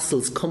Dublin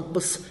Castle's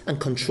compass and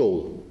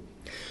control.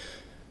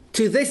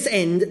 To this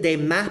end, they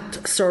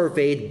mapped,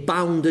 surveyed,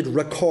 bounded,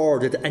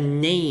 recorded, and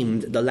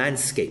named the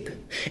landscape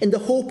in the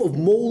hope of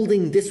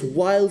moulding this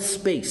wild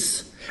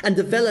space and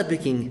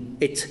developing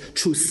it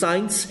through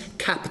science,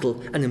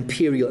 capital, and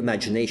imperial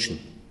imagination.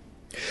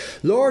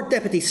 Lord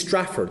Deputy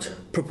Strafford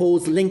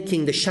proposed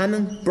linking the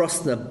Shannon,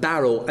 Brusna,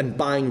 Barrow, and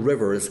Bine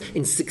rivers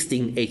in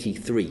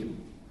 1683.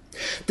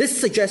 This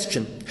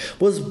suggestion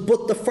was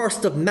but the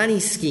first of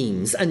many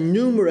schemes and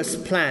numerous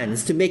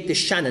plans to make the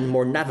Shannon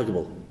more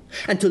navigable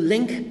and to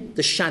link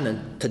the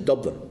Shannon to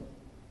Dublin.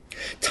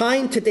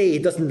 Time today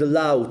doesn't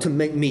allow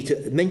me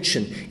to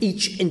mention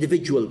each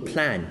individual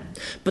plan,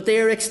 but they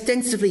are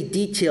extensively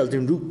detailed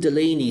in Ruth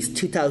Delaney's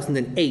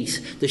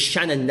 2008 The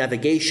Shannon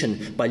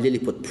Navigation by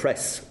Lilliput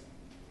Press.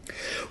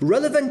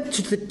 Relevant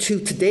to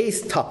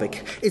today's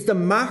topic is the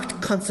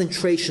marked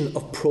concentration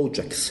of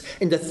projects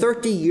in the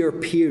 30-year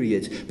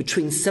period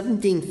between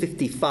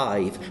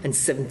 1755 and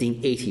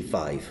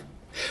 1785,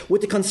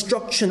 with the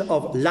construction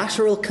of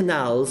lateral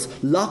canals,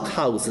 lock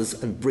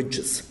houses and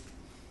bridges.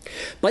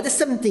 By the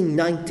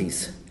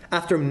 1790s,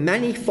 after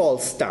many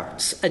false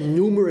starts and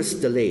numerous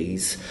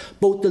delays,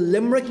 both the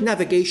Limerick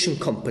Navigation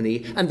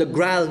Company and the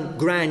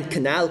Grand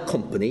Canal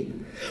Company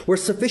were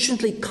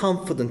sufficiently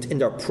confident in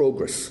their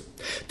progress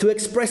to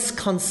express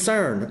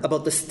concern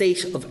about the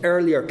state of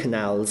earlier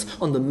canals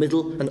on the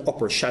Middle and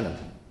Upper Shannon.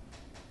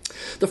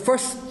 The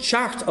first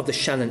chart of the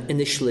Shannon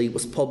initially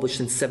was published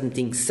in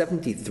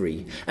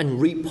 1773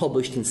 and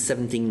republished in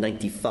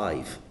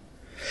 1795.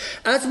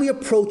 As we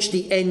approach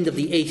the end of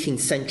the 18th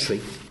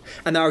century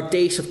and our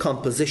date of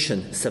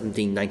composition,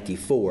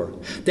 1794,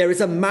 there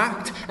is a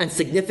marked and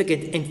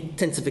significant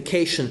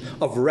intensification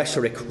of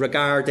rhetoric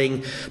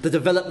regarding the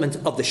development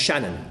of the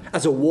Shannon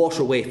as a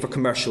waterway for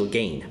commercial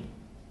gain.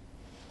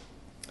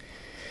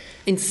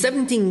 In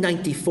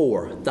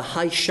 1794, the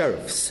High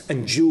Sheriffs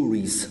and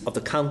Juries of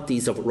the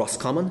counties of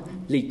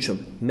Roscommon,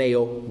 Leitrim,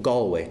 Mayo,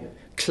 Galway,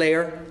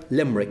 Clare,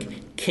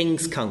 Limerick,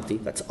 Kings County,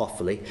 that's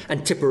Offaly,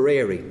 and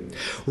Tipperary,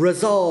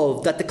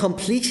 resolved that the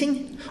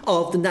completing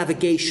of the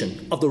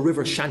navigation of the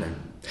River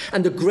Shannon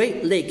and the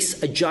Great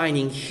Lakes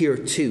adjoining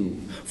hereto,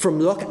 from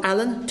Lough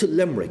Allen to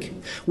Limerick,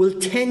 will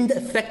tend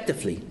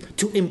effectively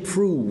to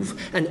improve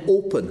and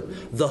open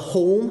the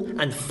home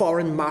and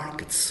foreign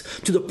markets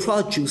to the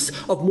produce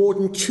of more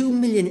than 2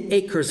 million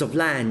acres of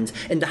land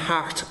in the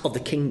heart of the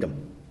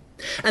kingdom.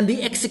 And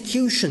the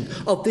execution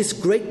of this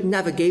great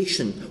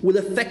navigation will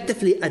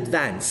effectively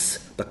advance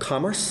the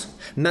commerce,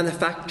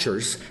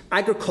 manufactures,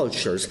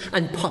 agricultures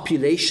and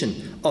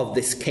population of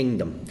this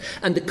kingdom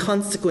and the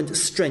consequent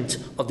strength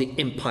of the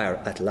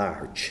empire at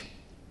large.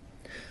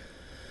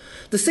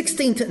 The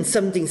 16th and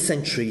 17th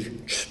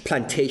century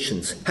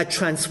plantations had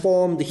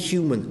transformed the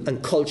human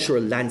and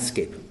cultural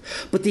landscape,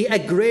 but the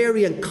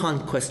agrarian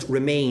conquest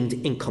remained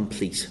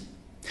incomplete.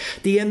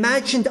 The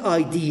imagined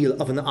ideal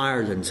of an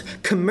Ireland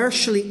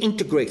commercially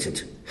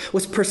integrated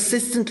was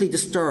persistently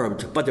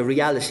disturbed by the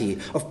reality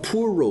of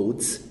poor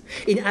roads,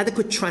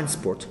 inadequate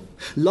transport,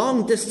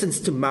 long distance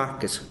to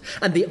market,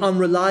 and the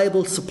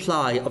unreliable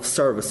supply of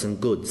service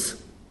and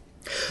goods.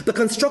 The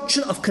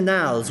construction of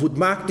canals would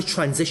mark the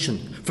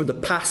transition from the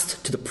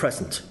past to the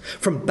present,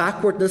 from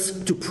backwardness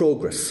to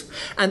progress,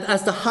 and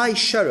as the High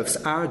Sheriffs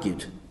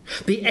argued,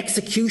 the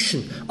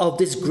execution of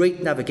this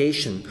great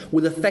navigation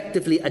will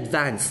effectively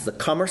advance the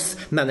commerce,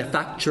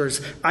 manufactures,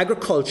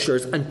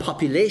 agricultures and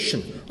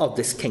population of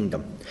this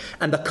kingdom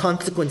and the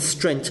consequent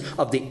strength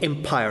of the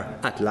empire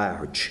at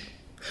large.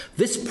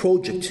 This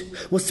project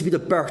was to be the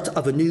birth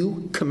of a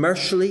new,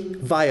 commercially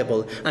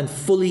viable and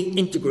fully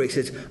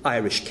integrated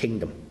Irish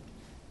kingdom.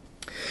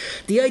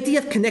 The idea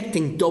of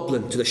connecting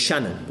Dublin to the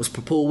Shannon was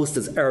proposed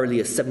as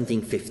early as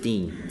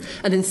 1715,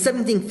 and in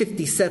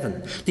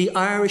 1757 the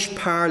Irish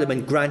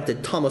Parliament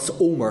granted Thomas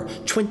Omer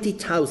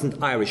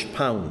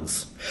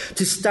 £20,000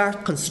 to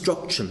start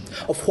construction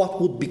of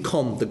what would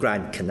become the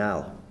Grand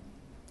Canal.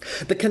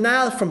 The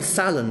canal from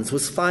Sallins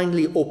was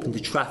finally opened to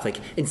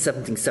traffic in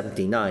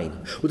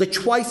 1779, with a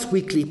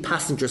twice-weekly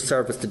passenger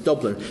service to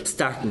Dublin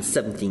starting in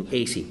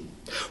 1780.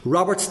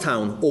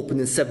 Robertstown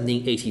opened in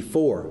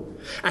 1784,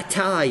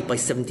 Athy by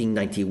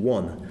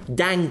 1791,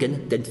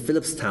 Dangan, then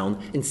Phillipstown,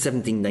 in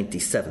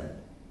 1797.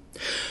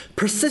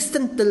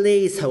 Persistent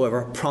delays,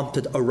 however,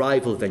 prompted a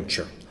rival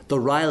venture, the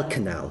Ryle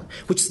Canal,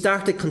 which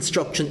started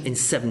construction in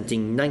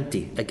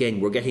 1790. Again,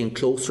 we're getting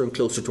closer and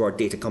closer to our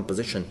date of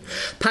composition,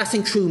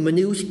 passing through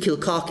Maynooth,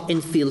 Kilcock,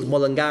 Enfield,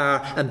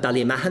 Mullingar and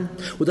Ballymahon,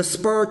 with a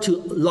spur to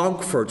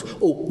Longford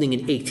opening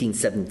in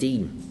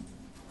 1817.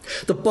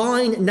 The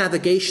Bine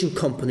Navigation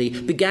Company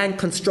began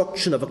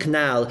construction of a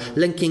canal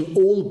linking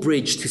Old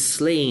Bridge to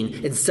Slane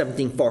in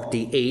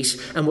 1748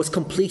 and was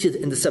completed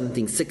in the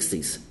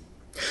 1760s.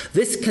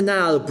 This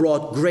canal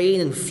brought grain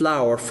and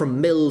flour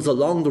from mills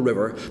along the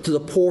river to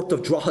the port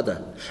of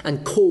Drogheda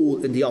and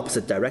coal in the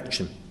opposite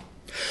direction.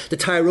 The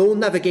Tyrone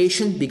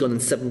navigation, begun in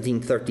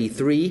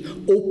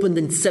 1733, opened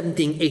in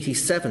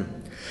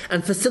 1787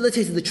 and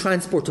facilitated the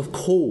transport of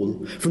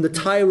coal from the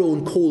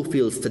Tyrone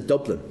coalfields to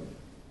Dublin.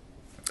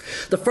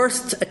 The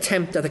first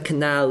attempt at a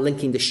canal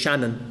linking the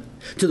Shannon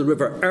to the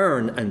River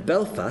Erne and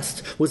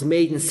Belfast was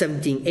made in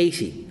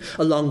 1780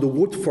 along the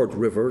Woodford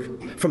River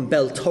from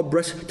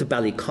Beltubret to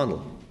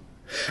Ballyconnell.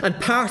 And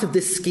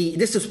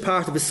this was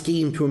part of a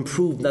scheme to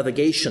improve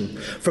navigation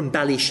from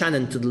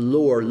Ballyshannon to the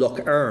lower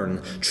Lough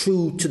Erne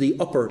through to the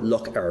upper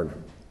Lough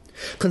Erne.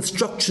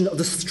 Construction of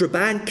the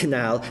Strabane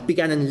Canal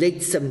began in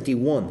late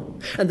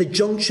 71, and the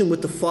junction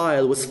with the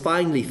Fyle was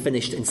finally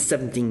finished in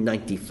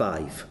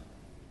 1795.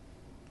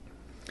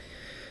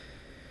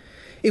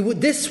 It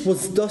would thus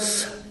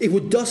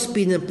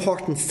be an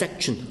important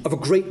section of a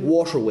great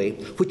waterway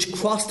which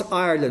crossed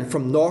Ireland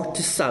from north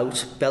to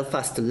south,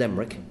 Belfast to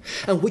Limerick,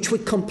 and which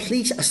would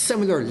complete a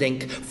similar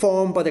link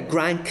formed by the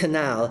Grand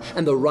Canal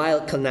and the Ryle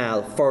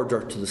Canal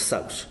further to the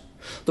south.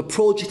 The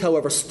project,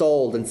 however,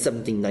 stalled in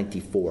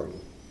 1794.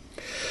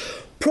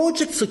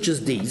 Projects such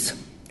as these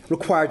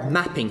required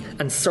mapping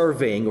and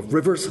surveying of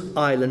rivers,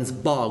 islands,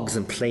 bogs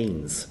and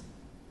plains.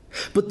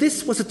 But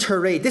this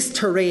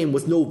terrain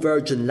was no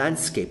virgin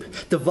landscape,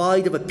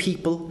 devoid of a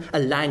people, a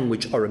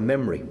language or a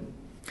memory.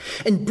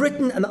 In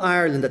Britain and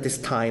Ireland at this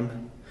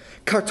time,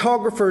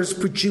 cartographers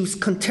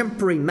produced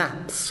contemporary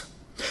maps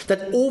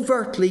that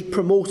overtly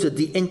promoted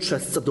the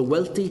interests of the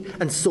wealthy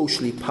and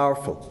socially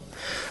powerful.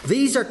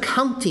 These are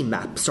county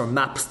maps, or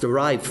maps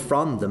derived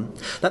from them,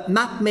 that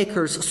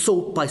mapmakers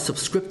sold by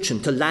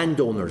subscription to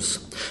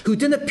landowners who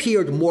then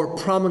appeared more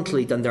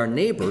prominently than their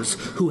neighbours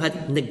who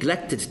had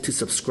neglected to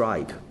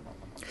subscribe.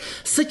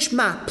 Such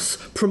maps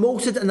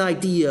promoted an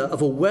idea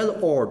of a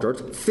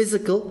well-ordered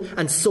physical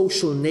and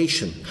social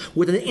nation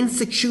with an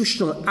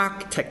institutional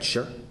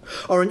architecture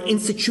or an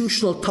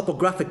institutional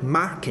topographic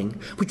marking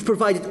which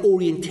provided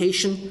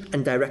orientation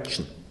and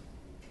direction.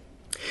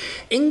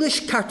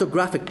 English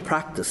cartographic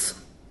practice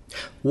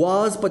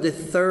was by the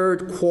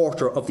third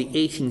quarter of the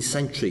 18th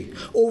century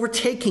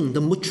overtaking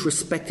the much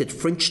respected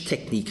French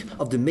technique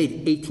of the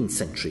mid-18th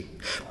century,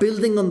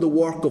 building on the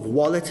work of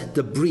Wallet,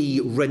 de Brie,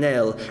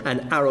 Rennell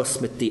and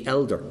Arrowsmith the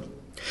Elder.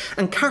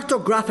 And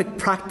cartographic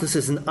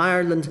practices in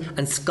Ireland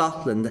and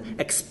Scotland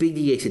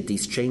expedited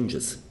these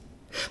changes.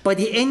 By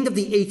the end of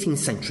the 18th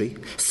century,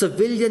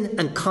 civilian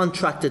and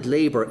contracted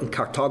labour in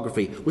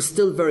cartography was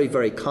still very,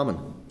 very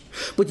common.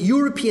 But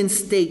European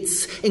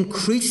states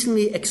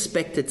increasingly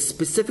expected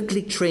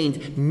specifically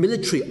trained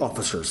military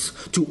officers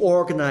to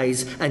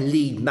organise and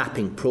lead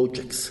mapping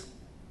projects.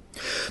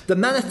 The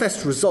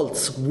manifest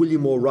results,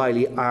 William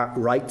O'Reilly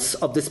writes,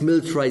 of this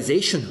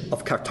militarisation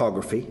of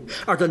cartography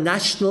are the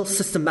national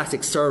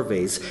systematic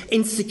surveys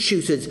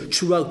instituted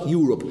throughout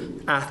Europe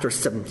after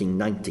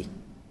 1790.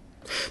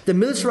 The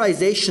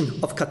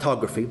militarisation of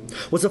cartography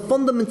was a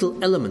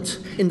fundamental element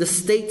in the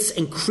state's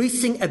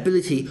increasing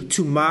ability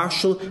to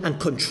marshal and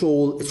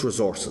control its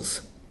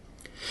resources.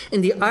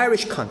 In the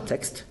Irish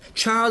context,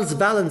 Charles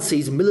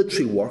Vallancey's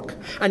military work,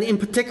 and in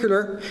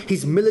particular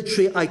his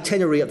military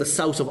itinerary of the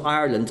south of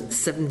Ireland,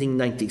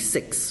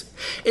 1796,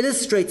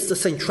 illustrates the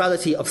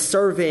centrality of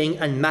surveying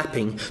and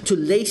mapping to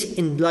late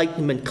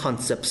Enlightenment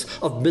concepts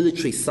of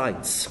military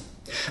science,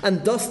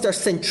 and thus their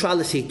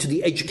centrality to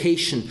the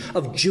education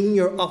of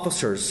junior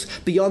officers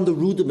beyond the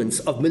rudiments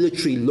of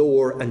military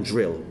lore and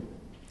drill.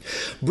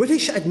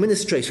 British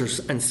administrators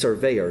and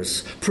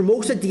surveyors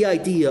promoted the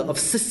idea of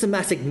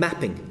systematic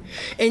mapping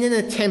in an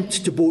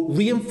attempt to both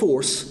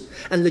reinforce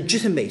and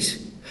legitimate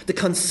the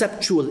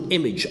conceptual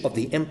image of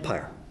the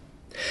empire.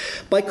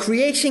 By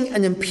creating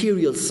an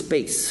imperial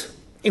space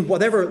in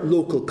whatever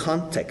local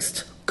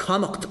context,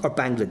 Connacht or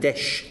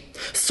Bangladesh,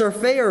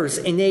 surveyors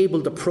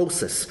enabled a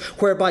process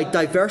whereby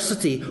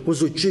diversity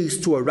was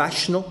reduced to a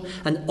rational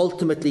and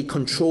ultimately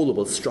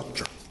controllable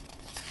structure.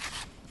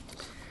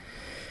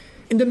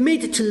 In the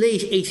mid to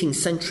late 18th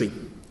century,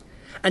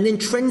 an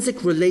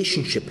intrinsic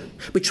relationship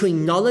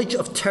between knowledge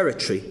of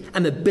territory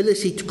and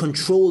ability to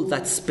control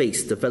that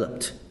space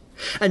developed,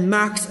 and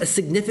marks a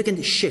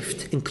significant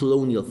shift in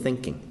colonial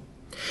thinking.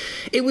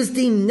 It was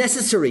deemed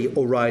necessary,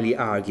 O'Reilly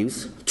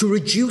argues, to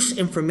reduce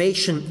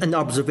information and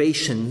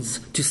observations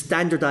to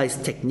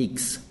standardised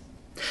techniques,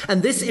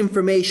 and this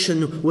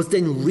information was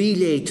then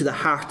relayed to the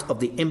heart of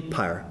the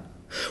empire,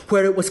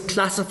 where it was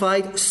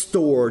classified,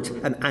 stored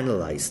and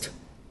analysed.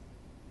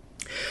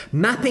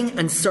 Mapping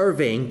and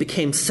surveying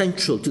became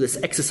central to this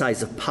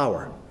exercise of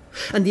power,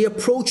 and the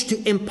approach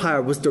to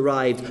empire was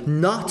derived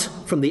not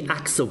from the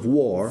acts of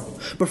war,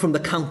 but from the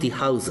county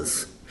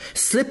houses.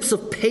 Slips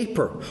of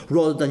paper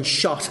rather than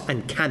shot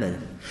and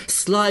cannon,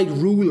 slide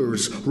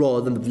rulers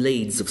rather than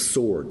blades of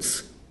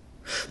swords.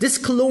 This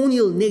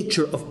colonial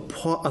nature of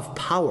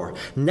power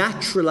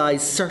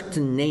naturalised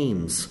certain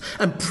names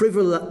and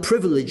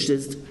privileged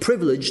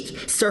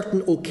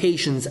certain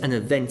occasions and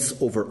events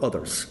over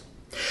others.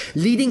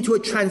 leading to a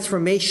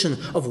transformation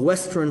of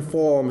Western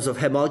forms of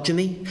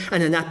homogeny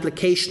and an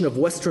application of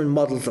Western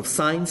models of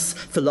science,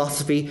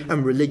 philosophy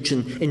and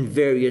religion in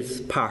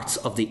various parts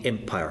of the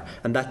empire.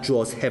 And that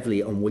draws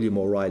heavily on William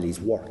O'Reilly's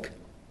work.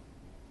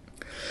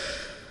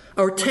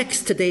 Our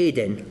text today,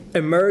 then,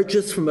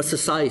 emerges from a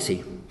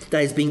society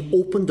that is being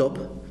opened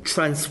up,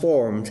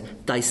 transformed,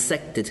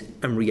 dissected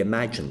and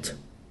reimagined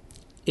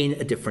in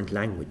a different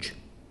language.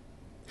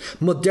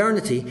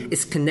 Modernity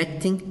is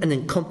connecting and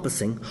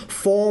encompassing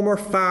former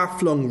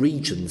far-flung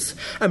regions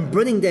and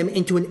bringing them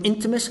into an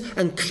intimate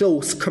and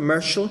close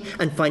commercial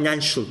and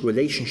financial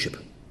relationship.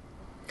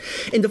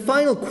 In the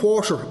final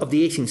quarter of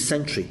the 18th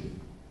century,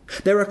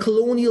 there are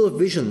colonial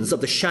visions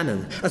of the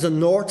Shannon as a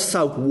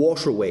north-south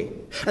waterway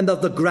and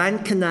of the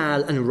Grand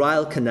Canal and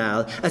Ryle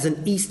Canal as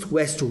an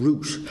east-west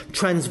route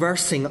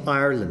traversing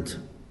Ireland.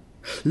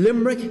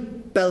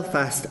 Limerick,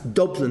 Belfast,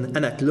 Dublin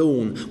and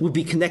Athlone would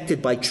be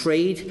connected by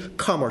trade,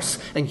 commerce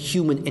and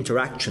human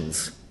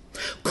interactions.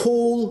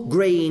 Coal,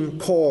 grain,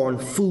 corn,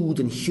 food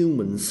and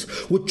humans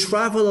would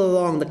travel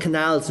along the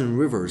canals and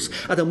rivers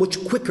at a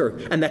much quicker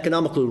and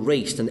economical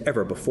rate than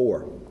ever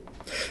before.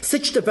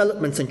 Such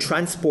developments in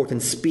transport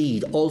and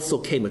speed also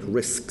came with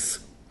risks.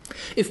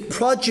 If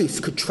produce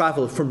could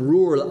travel from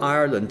rural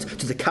Ireland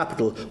to the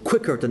capital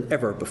quicker than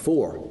ever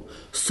before,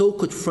 so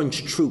could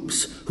French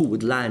troops who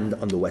would land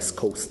on the west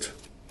coast.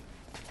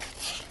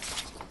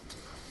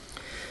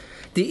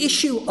 The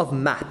issue of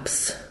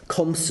maps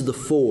comes to the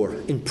fore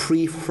in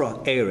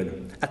Príomh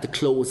Éireann at the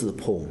close of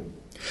the poem,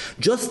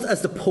 just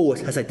as the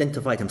poet has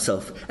identified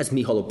himself as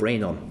Mícheál Ó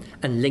Bréanáin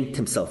and linked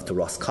himself to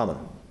Roscommon.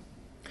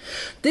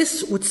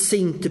 This would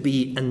seem to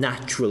be a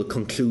natural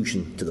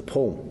conclusion to the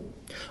poem,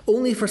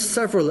 only for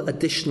several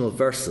additional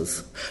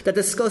verses that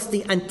discuss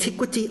the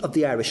antiquity of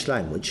the Irish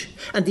language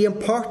and the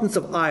importance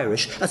of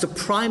Irish as a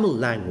primal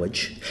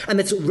language and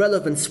its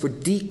relevance for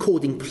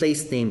decoding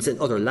place names in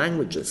other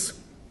languages.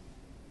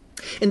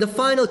 In the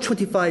final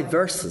 25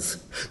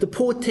 verses, the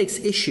poet takes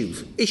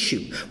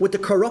issue with the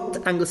corrupt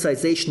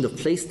anglicisation of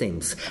place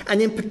names,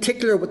 and in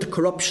particular with the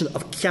corruption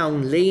of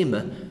Ceann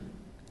Léime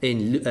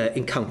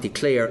in County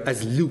Clare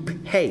as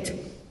Loop Head.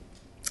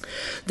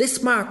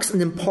 This marks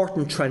an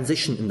important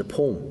transition in the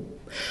poem.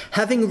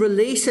 Having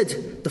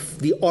related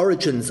the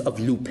origins of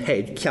Loop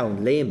Head,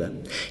 Ceann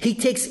Léime, he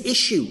takes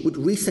issue with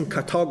recent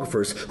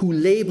cartographers who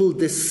labelled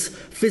this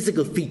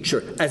physical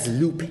feature as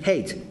Loop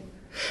Head.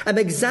 An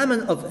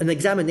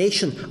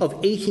examination of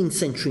 18th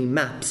century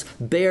maps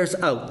bears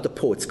out the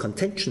poet's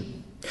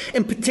contention.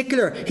 In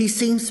particular, he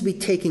seems to be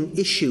taking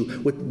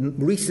issue with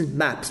recent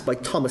maps by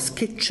Thomas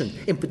Kitchen,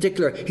 in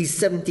particular his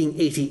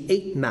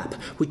 1788 map,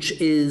 which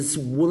is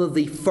one of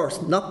the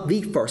first, not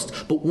the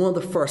first, but one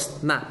of the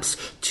first maps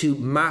to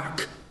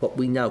mark what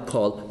we now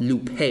call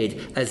Loop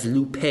Head as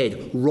Loop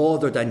Head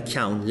rather than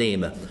Ceann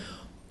Léime.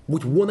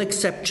 With one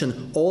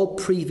exception, all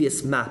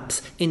previous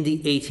maps in the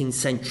 18th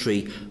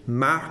century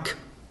mark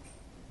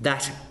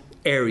that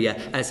area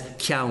as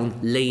Ceann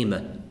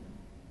Léime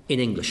in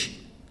English.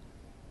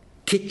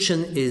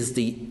 Kitchen is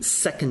the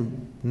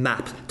second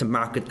map to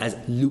mark it as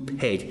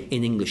Loop Head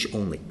in English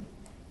only.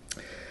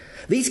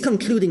 These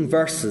concluding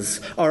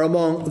verses are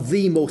among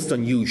the most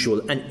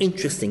unusual and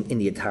interesting in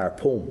the entire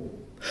poem,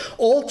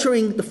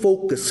 altering the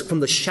focus from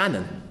the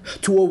Shannon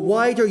to a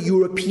wider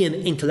European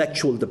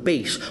intellectual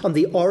debate on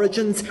the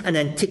origins and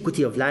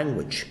antiquity of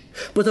language,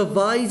 but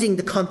advising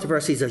the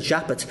controversies of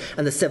Japhet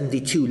and the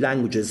 72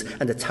 languages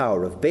and the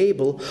Tower of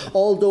Babel,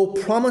 although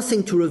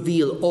promising to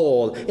reveal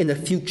all in a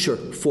future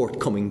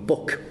forthcoming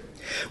book.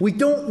 We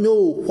don't know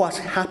what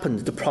happened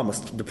to the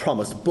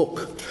promised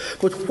book,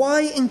 but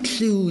why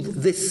include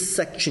this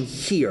section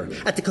here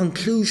at the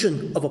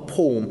conclusion of a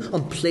poem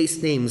on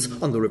place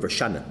names on the River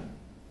Shannon?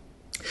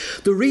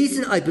 The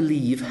reason, I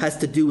believe, has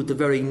to do with the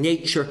very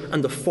nature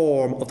and the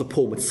form of the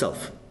poem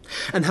itself,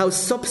 and how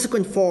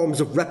subsequent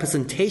forms of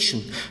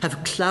representation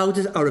have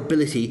clouded our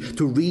ability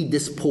to read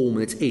this poem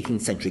in its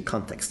 18th century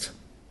context.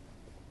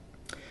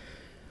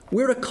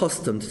 We're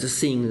accustomed to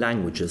seeing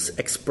languages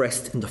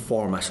expressed in the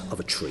format of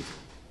a tree.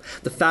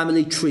 The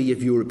family tree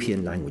of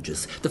European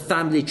languages, the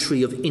family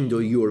tree of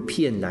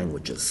Indo-European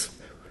languages.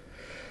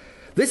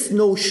 This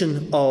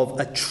notion of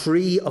a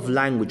tree of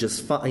languages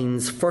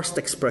finds first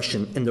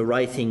expression in the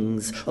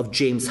writings of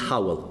James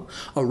Howell,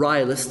 a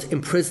royalist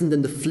imprisoned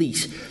in the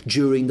Fleet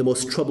during the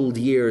most troubled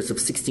years of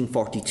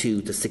 1642 to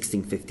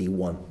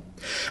 1651.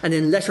 And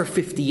in letter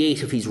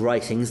 58 of his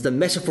writings, the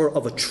metaphor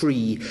of a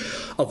tree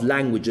of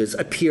languages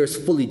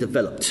appears fully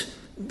developed,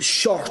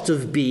 short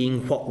of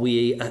being what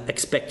we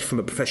expect from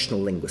a professional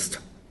linguist.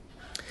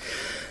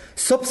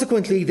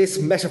 Subsequently, this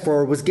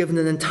metaphor was given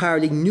an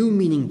entirely new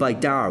meaning by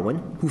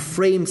Darwin, who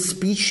frames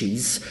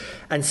species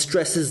and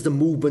stresses the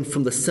movement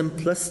from the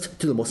simplest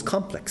to the most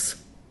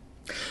complex.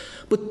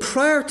 But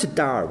prior to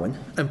Darwin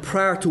and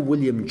prior to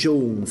William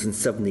Jones in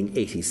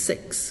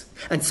 1786,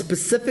 and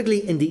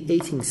specifically in the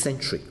 18th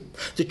century,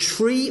 the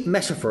tree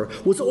metaphor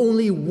was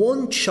only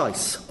one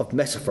choice of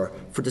metaphor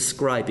for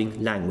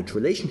describing language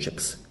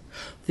relationships.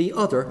 The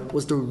other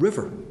was the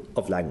river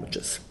of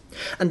languages.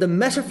 and the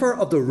metaphor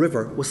of the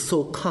river was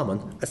so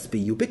common as to be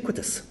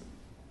ubiquitous.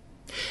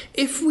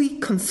 If we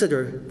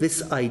consider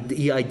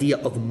the idea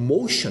of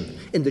motion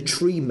in the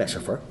tree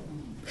metaphor,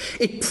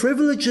 it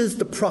privileges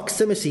the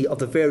proximity of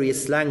the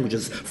various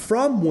languages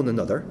from one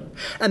another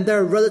and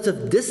their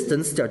relative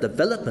distance, their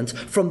development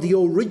from the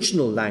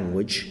original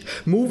language,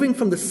 moving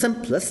from the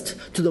simplest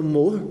to the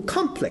more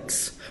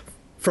complex,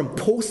 from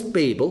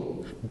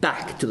post-Babel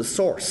back to the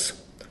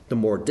source. The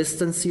more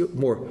distant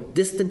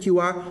you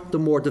are, the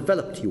more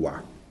developed you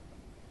are.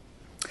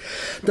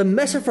 The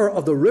metaphor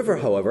of the river,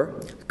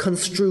 however,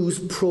 construes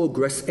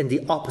progress in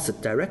the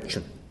opposite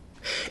direction.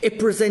 It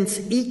presents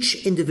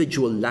each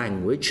individual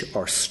language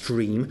or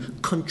stream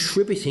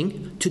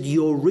contributing to the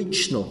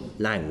original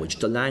language,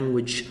 the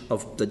language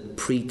of the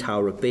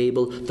pre-Tower of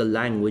Babel, the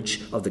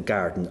language of the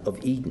Garden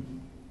of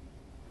Eden.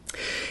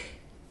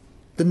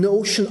 The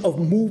notion of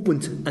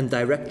movement and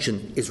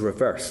direction is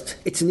reversed.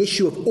 It's an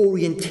issue of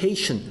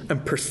orientation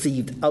and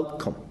perceived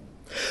outcome.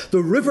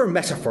 The river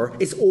metaphor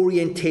is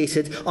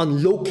orientated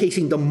on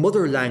locating the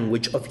mother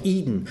language of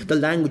Eden, the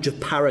language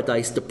of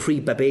paradise, the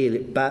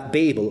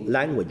pre-Babel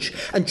language,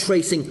 and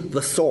tracing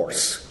the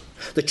source.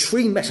 The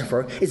tree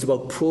metaphor is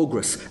about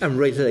progress and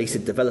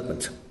related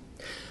development.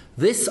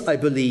 This, I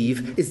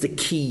believe, is the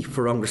key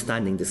for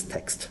understanding this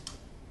text.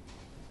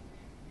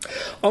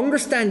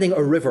 Understanding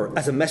a river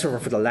as a metaphor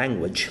for the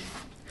language,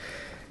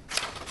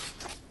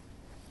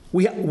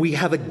 we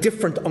have a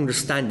different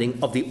understanding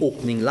of the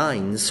opening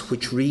lines,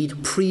 which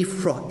read, Pri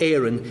fro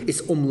Éireann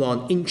is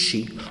umlán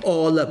inchi,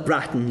 ála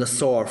bratan na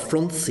sár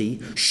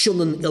frontsi,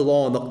 Shannon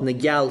ilánach na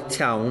geal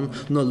town,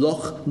 na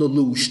loch, na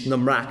lúsh, na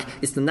mrac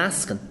is na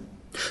nascan.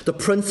 The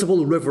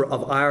principal river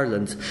of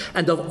Ireland,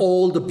 and of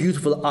all the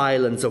beautiful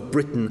islands of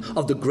Britain,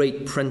 of the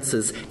great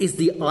princes, is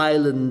the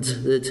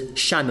islanded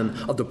Shannon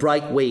of the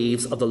bright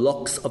waves, of the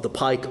lochs, of the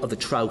pike, of the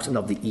trout, and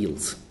of the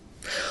eels.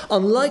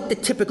 Unlike the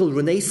typical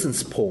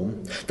Renaissance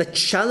poem that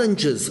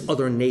challenges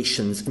other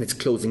nations in its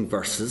closing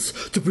verses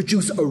to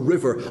produce a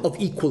river of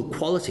equal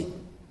quality,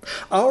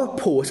 our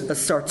poet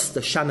asserts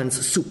the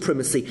Shannon's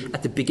supremacy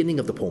at the beginning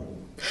of the poem,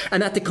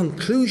 and at the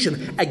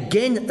conclusion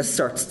again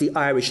asserts the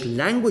Irish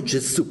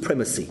language's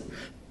supremacy,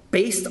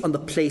 based on the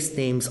place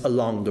names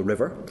along the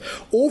river,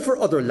 over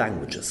other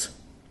languages.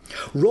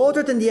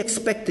 Rather than the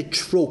expected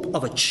trope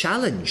of a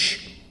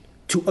challenge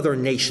to other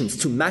nations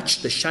to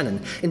match the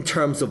Shannon in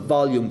terms of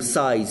volume,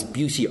 size,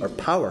 beauty or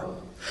power,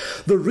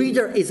 the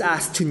reader is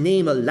asked to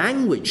name a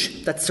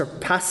language that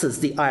surpasses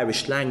the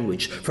Irish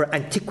language for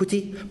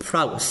antiquity,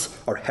 prowess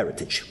or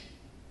heritage.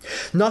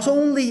 Not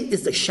only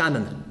is the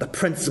Shannon the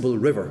principal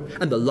river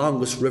and the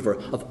longest river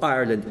of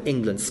Ireland,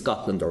 England,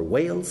 Scotland or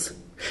Wales,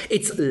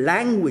 its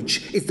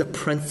language is the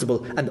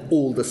principal and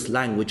oldest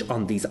language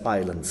on these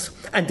islands,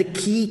 and the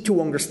key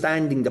to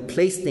understanding the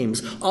place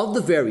names of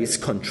the various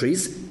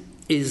countries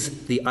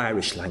is the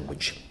Irish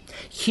language.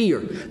 Here,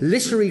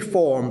 literary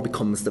form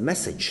becomes the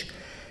message.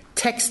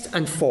 Text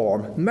and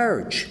form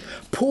merge.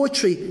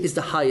 Poetry is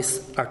the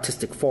highest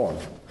artistic form.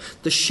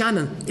 The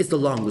Shannon is the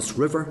longest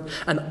river,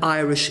 and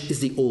Irish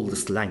is the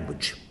oldest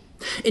language.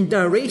 In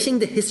narrating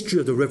the history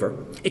of the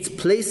river, its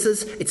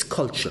places, its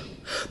culture,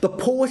 the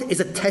poet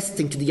is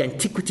attesting to the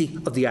antiquity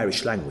of the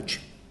Irish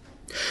language.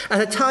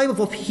 At a time of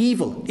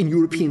upheaval in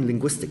European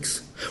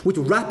linguistics, with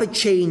rapid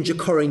change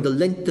occurring the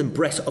length and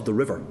breadth of the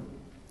river,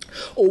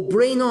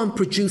 O'Brien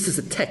produces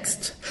a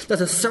text that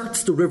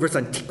asserts the river's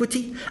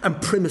antiquity and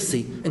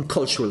primacy in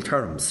cultural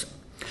terms.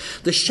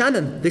 The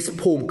Shannon this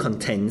poem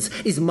contends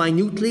is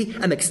minutely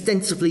and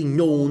extensively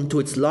known to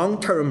its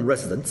long-term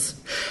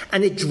residents,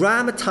 and it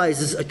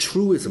dramatises a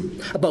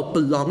truism about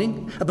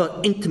belonging,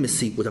 about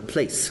intimacy with a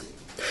place.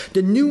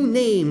 The new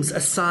names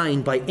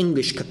assigned by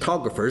English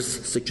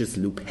cartographers, such as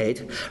Loop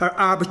Head, are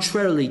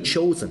arbitrarily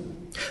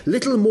chosen,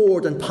 little more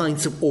than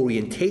points of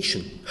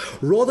orientation,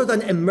 rather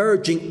than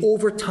emerging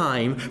over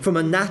time from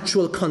a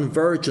natural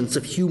convergence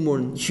of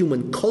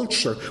human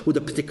culture with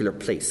a particular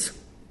place.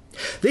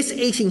 This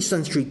 18th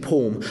century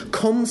poem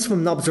comes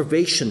from an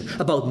observation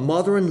about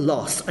modern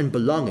loss and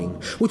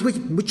belonging with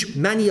which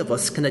many of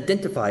us can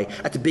identify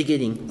at the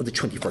beginning of the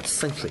 21st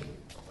century.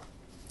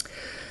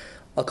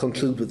 I'll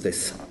conclude with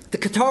this. The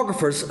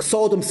cartographers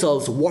saw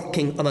themselves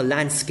working on a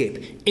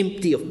landscape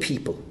empty of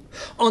people,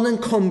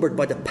 unencumbered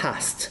by the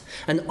past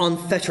and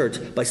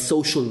unfettered by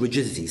social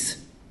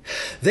rigidities.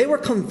 They were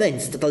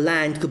convinced that the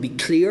land could be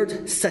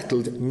cleared,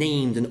 settled,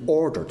 named and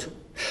ordered.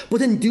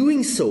 But in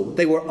doing so,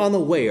 they were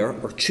unaware,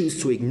 or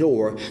choose to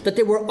ignore, that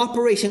they were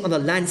operating on a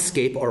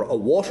landscape, or a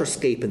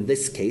waterscape in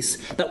this case,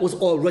 that was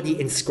already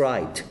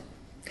inscribed.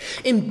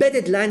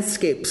 Embedded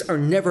landscapes are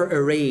never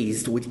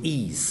erased with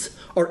ease,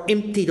 or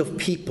emptied of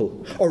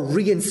people, or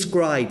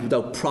reinscribed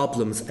without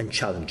problems and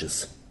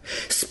challenges.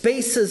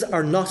 Spaces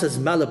are not as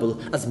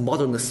malleable as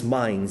modernist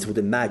minds would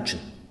imagine.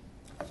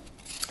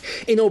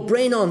 In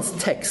O'Brien's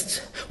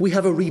text, we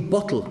have a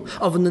rebuttal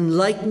of an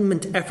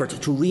Enlightenment effort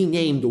to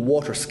rename the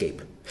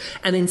waterscape.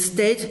 And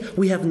instead,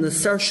 we have an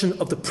assertion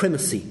of the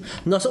primacy,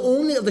 not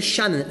only of the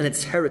Shannon and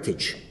its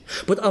heritage,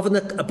 but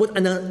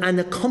an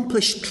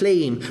accomplished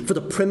claim for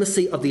the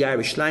primacy of the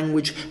Irish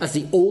language as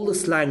the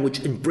oldest language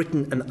in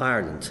Britain and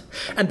Ireland,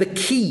 and the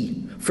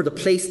key for the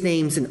place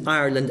names in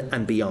Ireland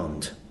and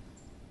beyond.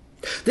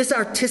 This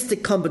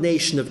artistic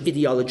combination of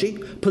ideology,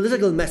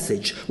 political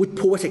message with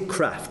poetic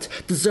craft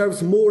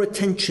deserves more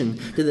attention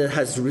than it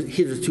has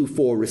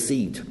heretofore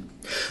received.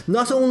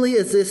 Not only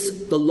is this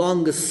the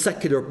longest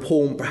secular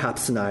poem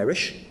perhaps in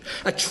Irish,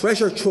 a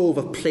treasure trove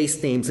of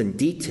place names and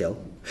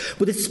detail,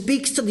 but it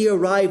speaks to the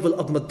arrival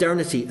of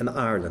modernity in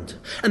Ireland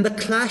and the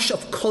clash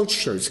of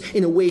cultures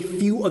in a way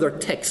few other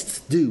texts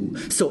do,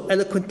 so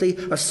eloquently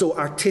or so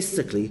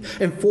artistically,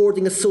 in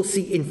forging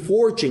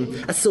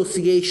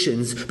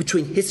associations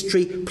between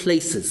history,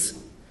 places,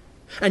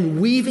 and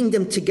weaving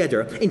them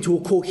together into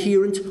a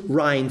coherent,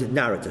 rhymed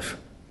narrative.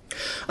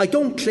 I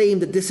don't claim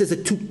that this is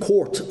a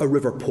tout-court a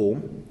river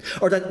poem,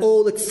 or that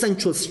all its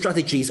central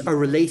strategies are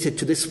related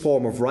to this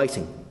form of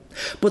writing.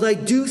 But I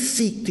do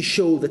seek to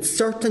show that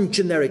certain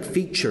generic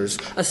features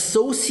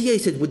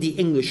associated with the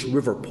English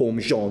river poem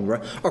genre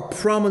are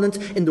prominent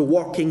in the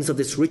workings of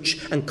this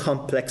rich and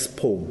complex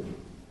poem,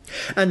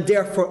 and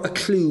therefore a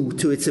clue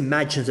to its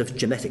imaginative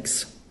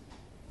genetics.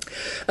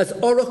 As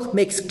Orrock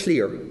makes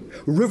clear,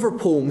 river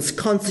poems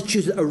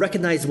constituted a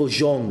recognisable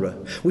genre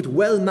with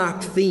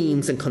well-marked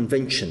themes and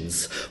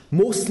conventions,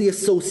 mostly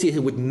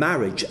associated with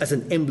marriage as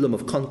an emblem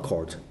of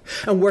concord,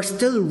 and were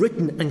still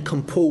written and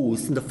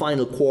composed in the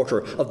final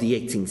quarter of the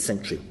 18th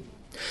century.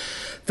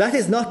 That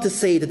is not to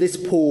say that this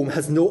poem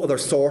has no other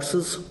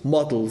sources,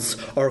 models,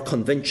 or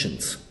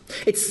conventions.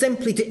 It's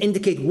simply to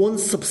indicate one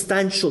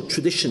substantial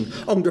tradition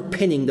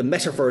underpinning the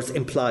metaphors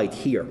implied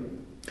here.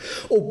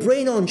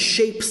 O'Brien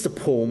shapes the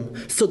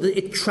poem so that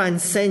it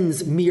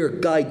transcends mere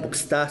guidebook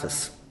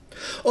status.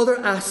 Other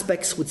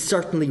aspects would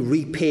certainly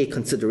repay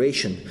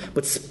consideration,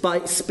 but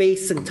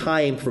space and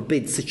time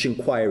forbid such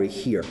inquiry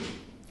here.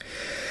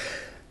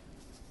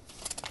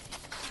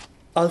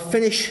 I'll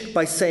finish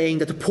by saying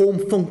that the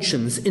poem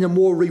functions in a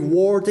more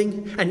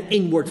rewarding and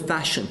inward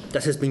fashion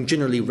that has been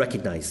generally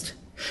recognised.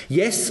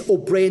 Yes,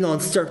 O'Brien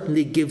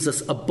certainly gives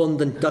us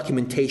abundant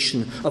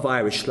documentation of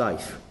Irish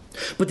life.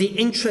 But the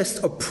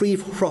interest of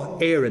Príomh Chruth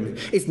Éireann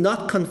is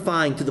not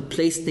confined to the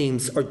place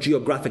names or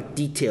geographic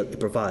detail it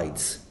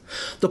provides.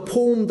 The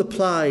poem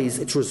applies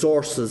its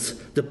resources,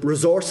 the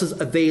resources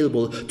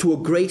available to a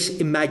great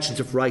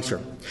imaginative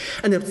writer,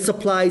 and it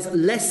supplies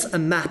less a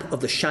map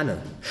of the Shannon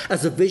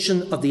as a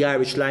vision of the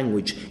Irish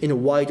language in a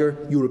wider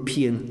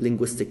European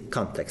linguistic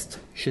context.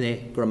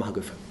 Sinead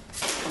Gramagov.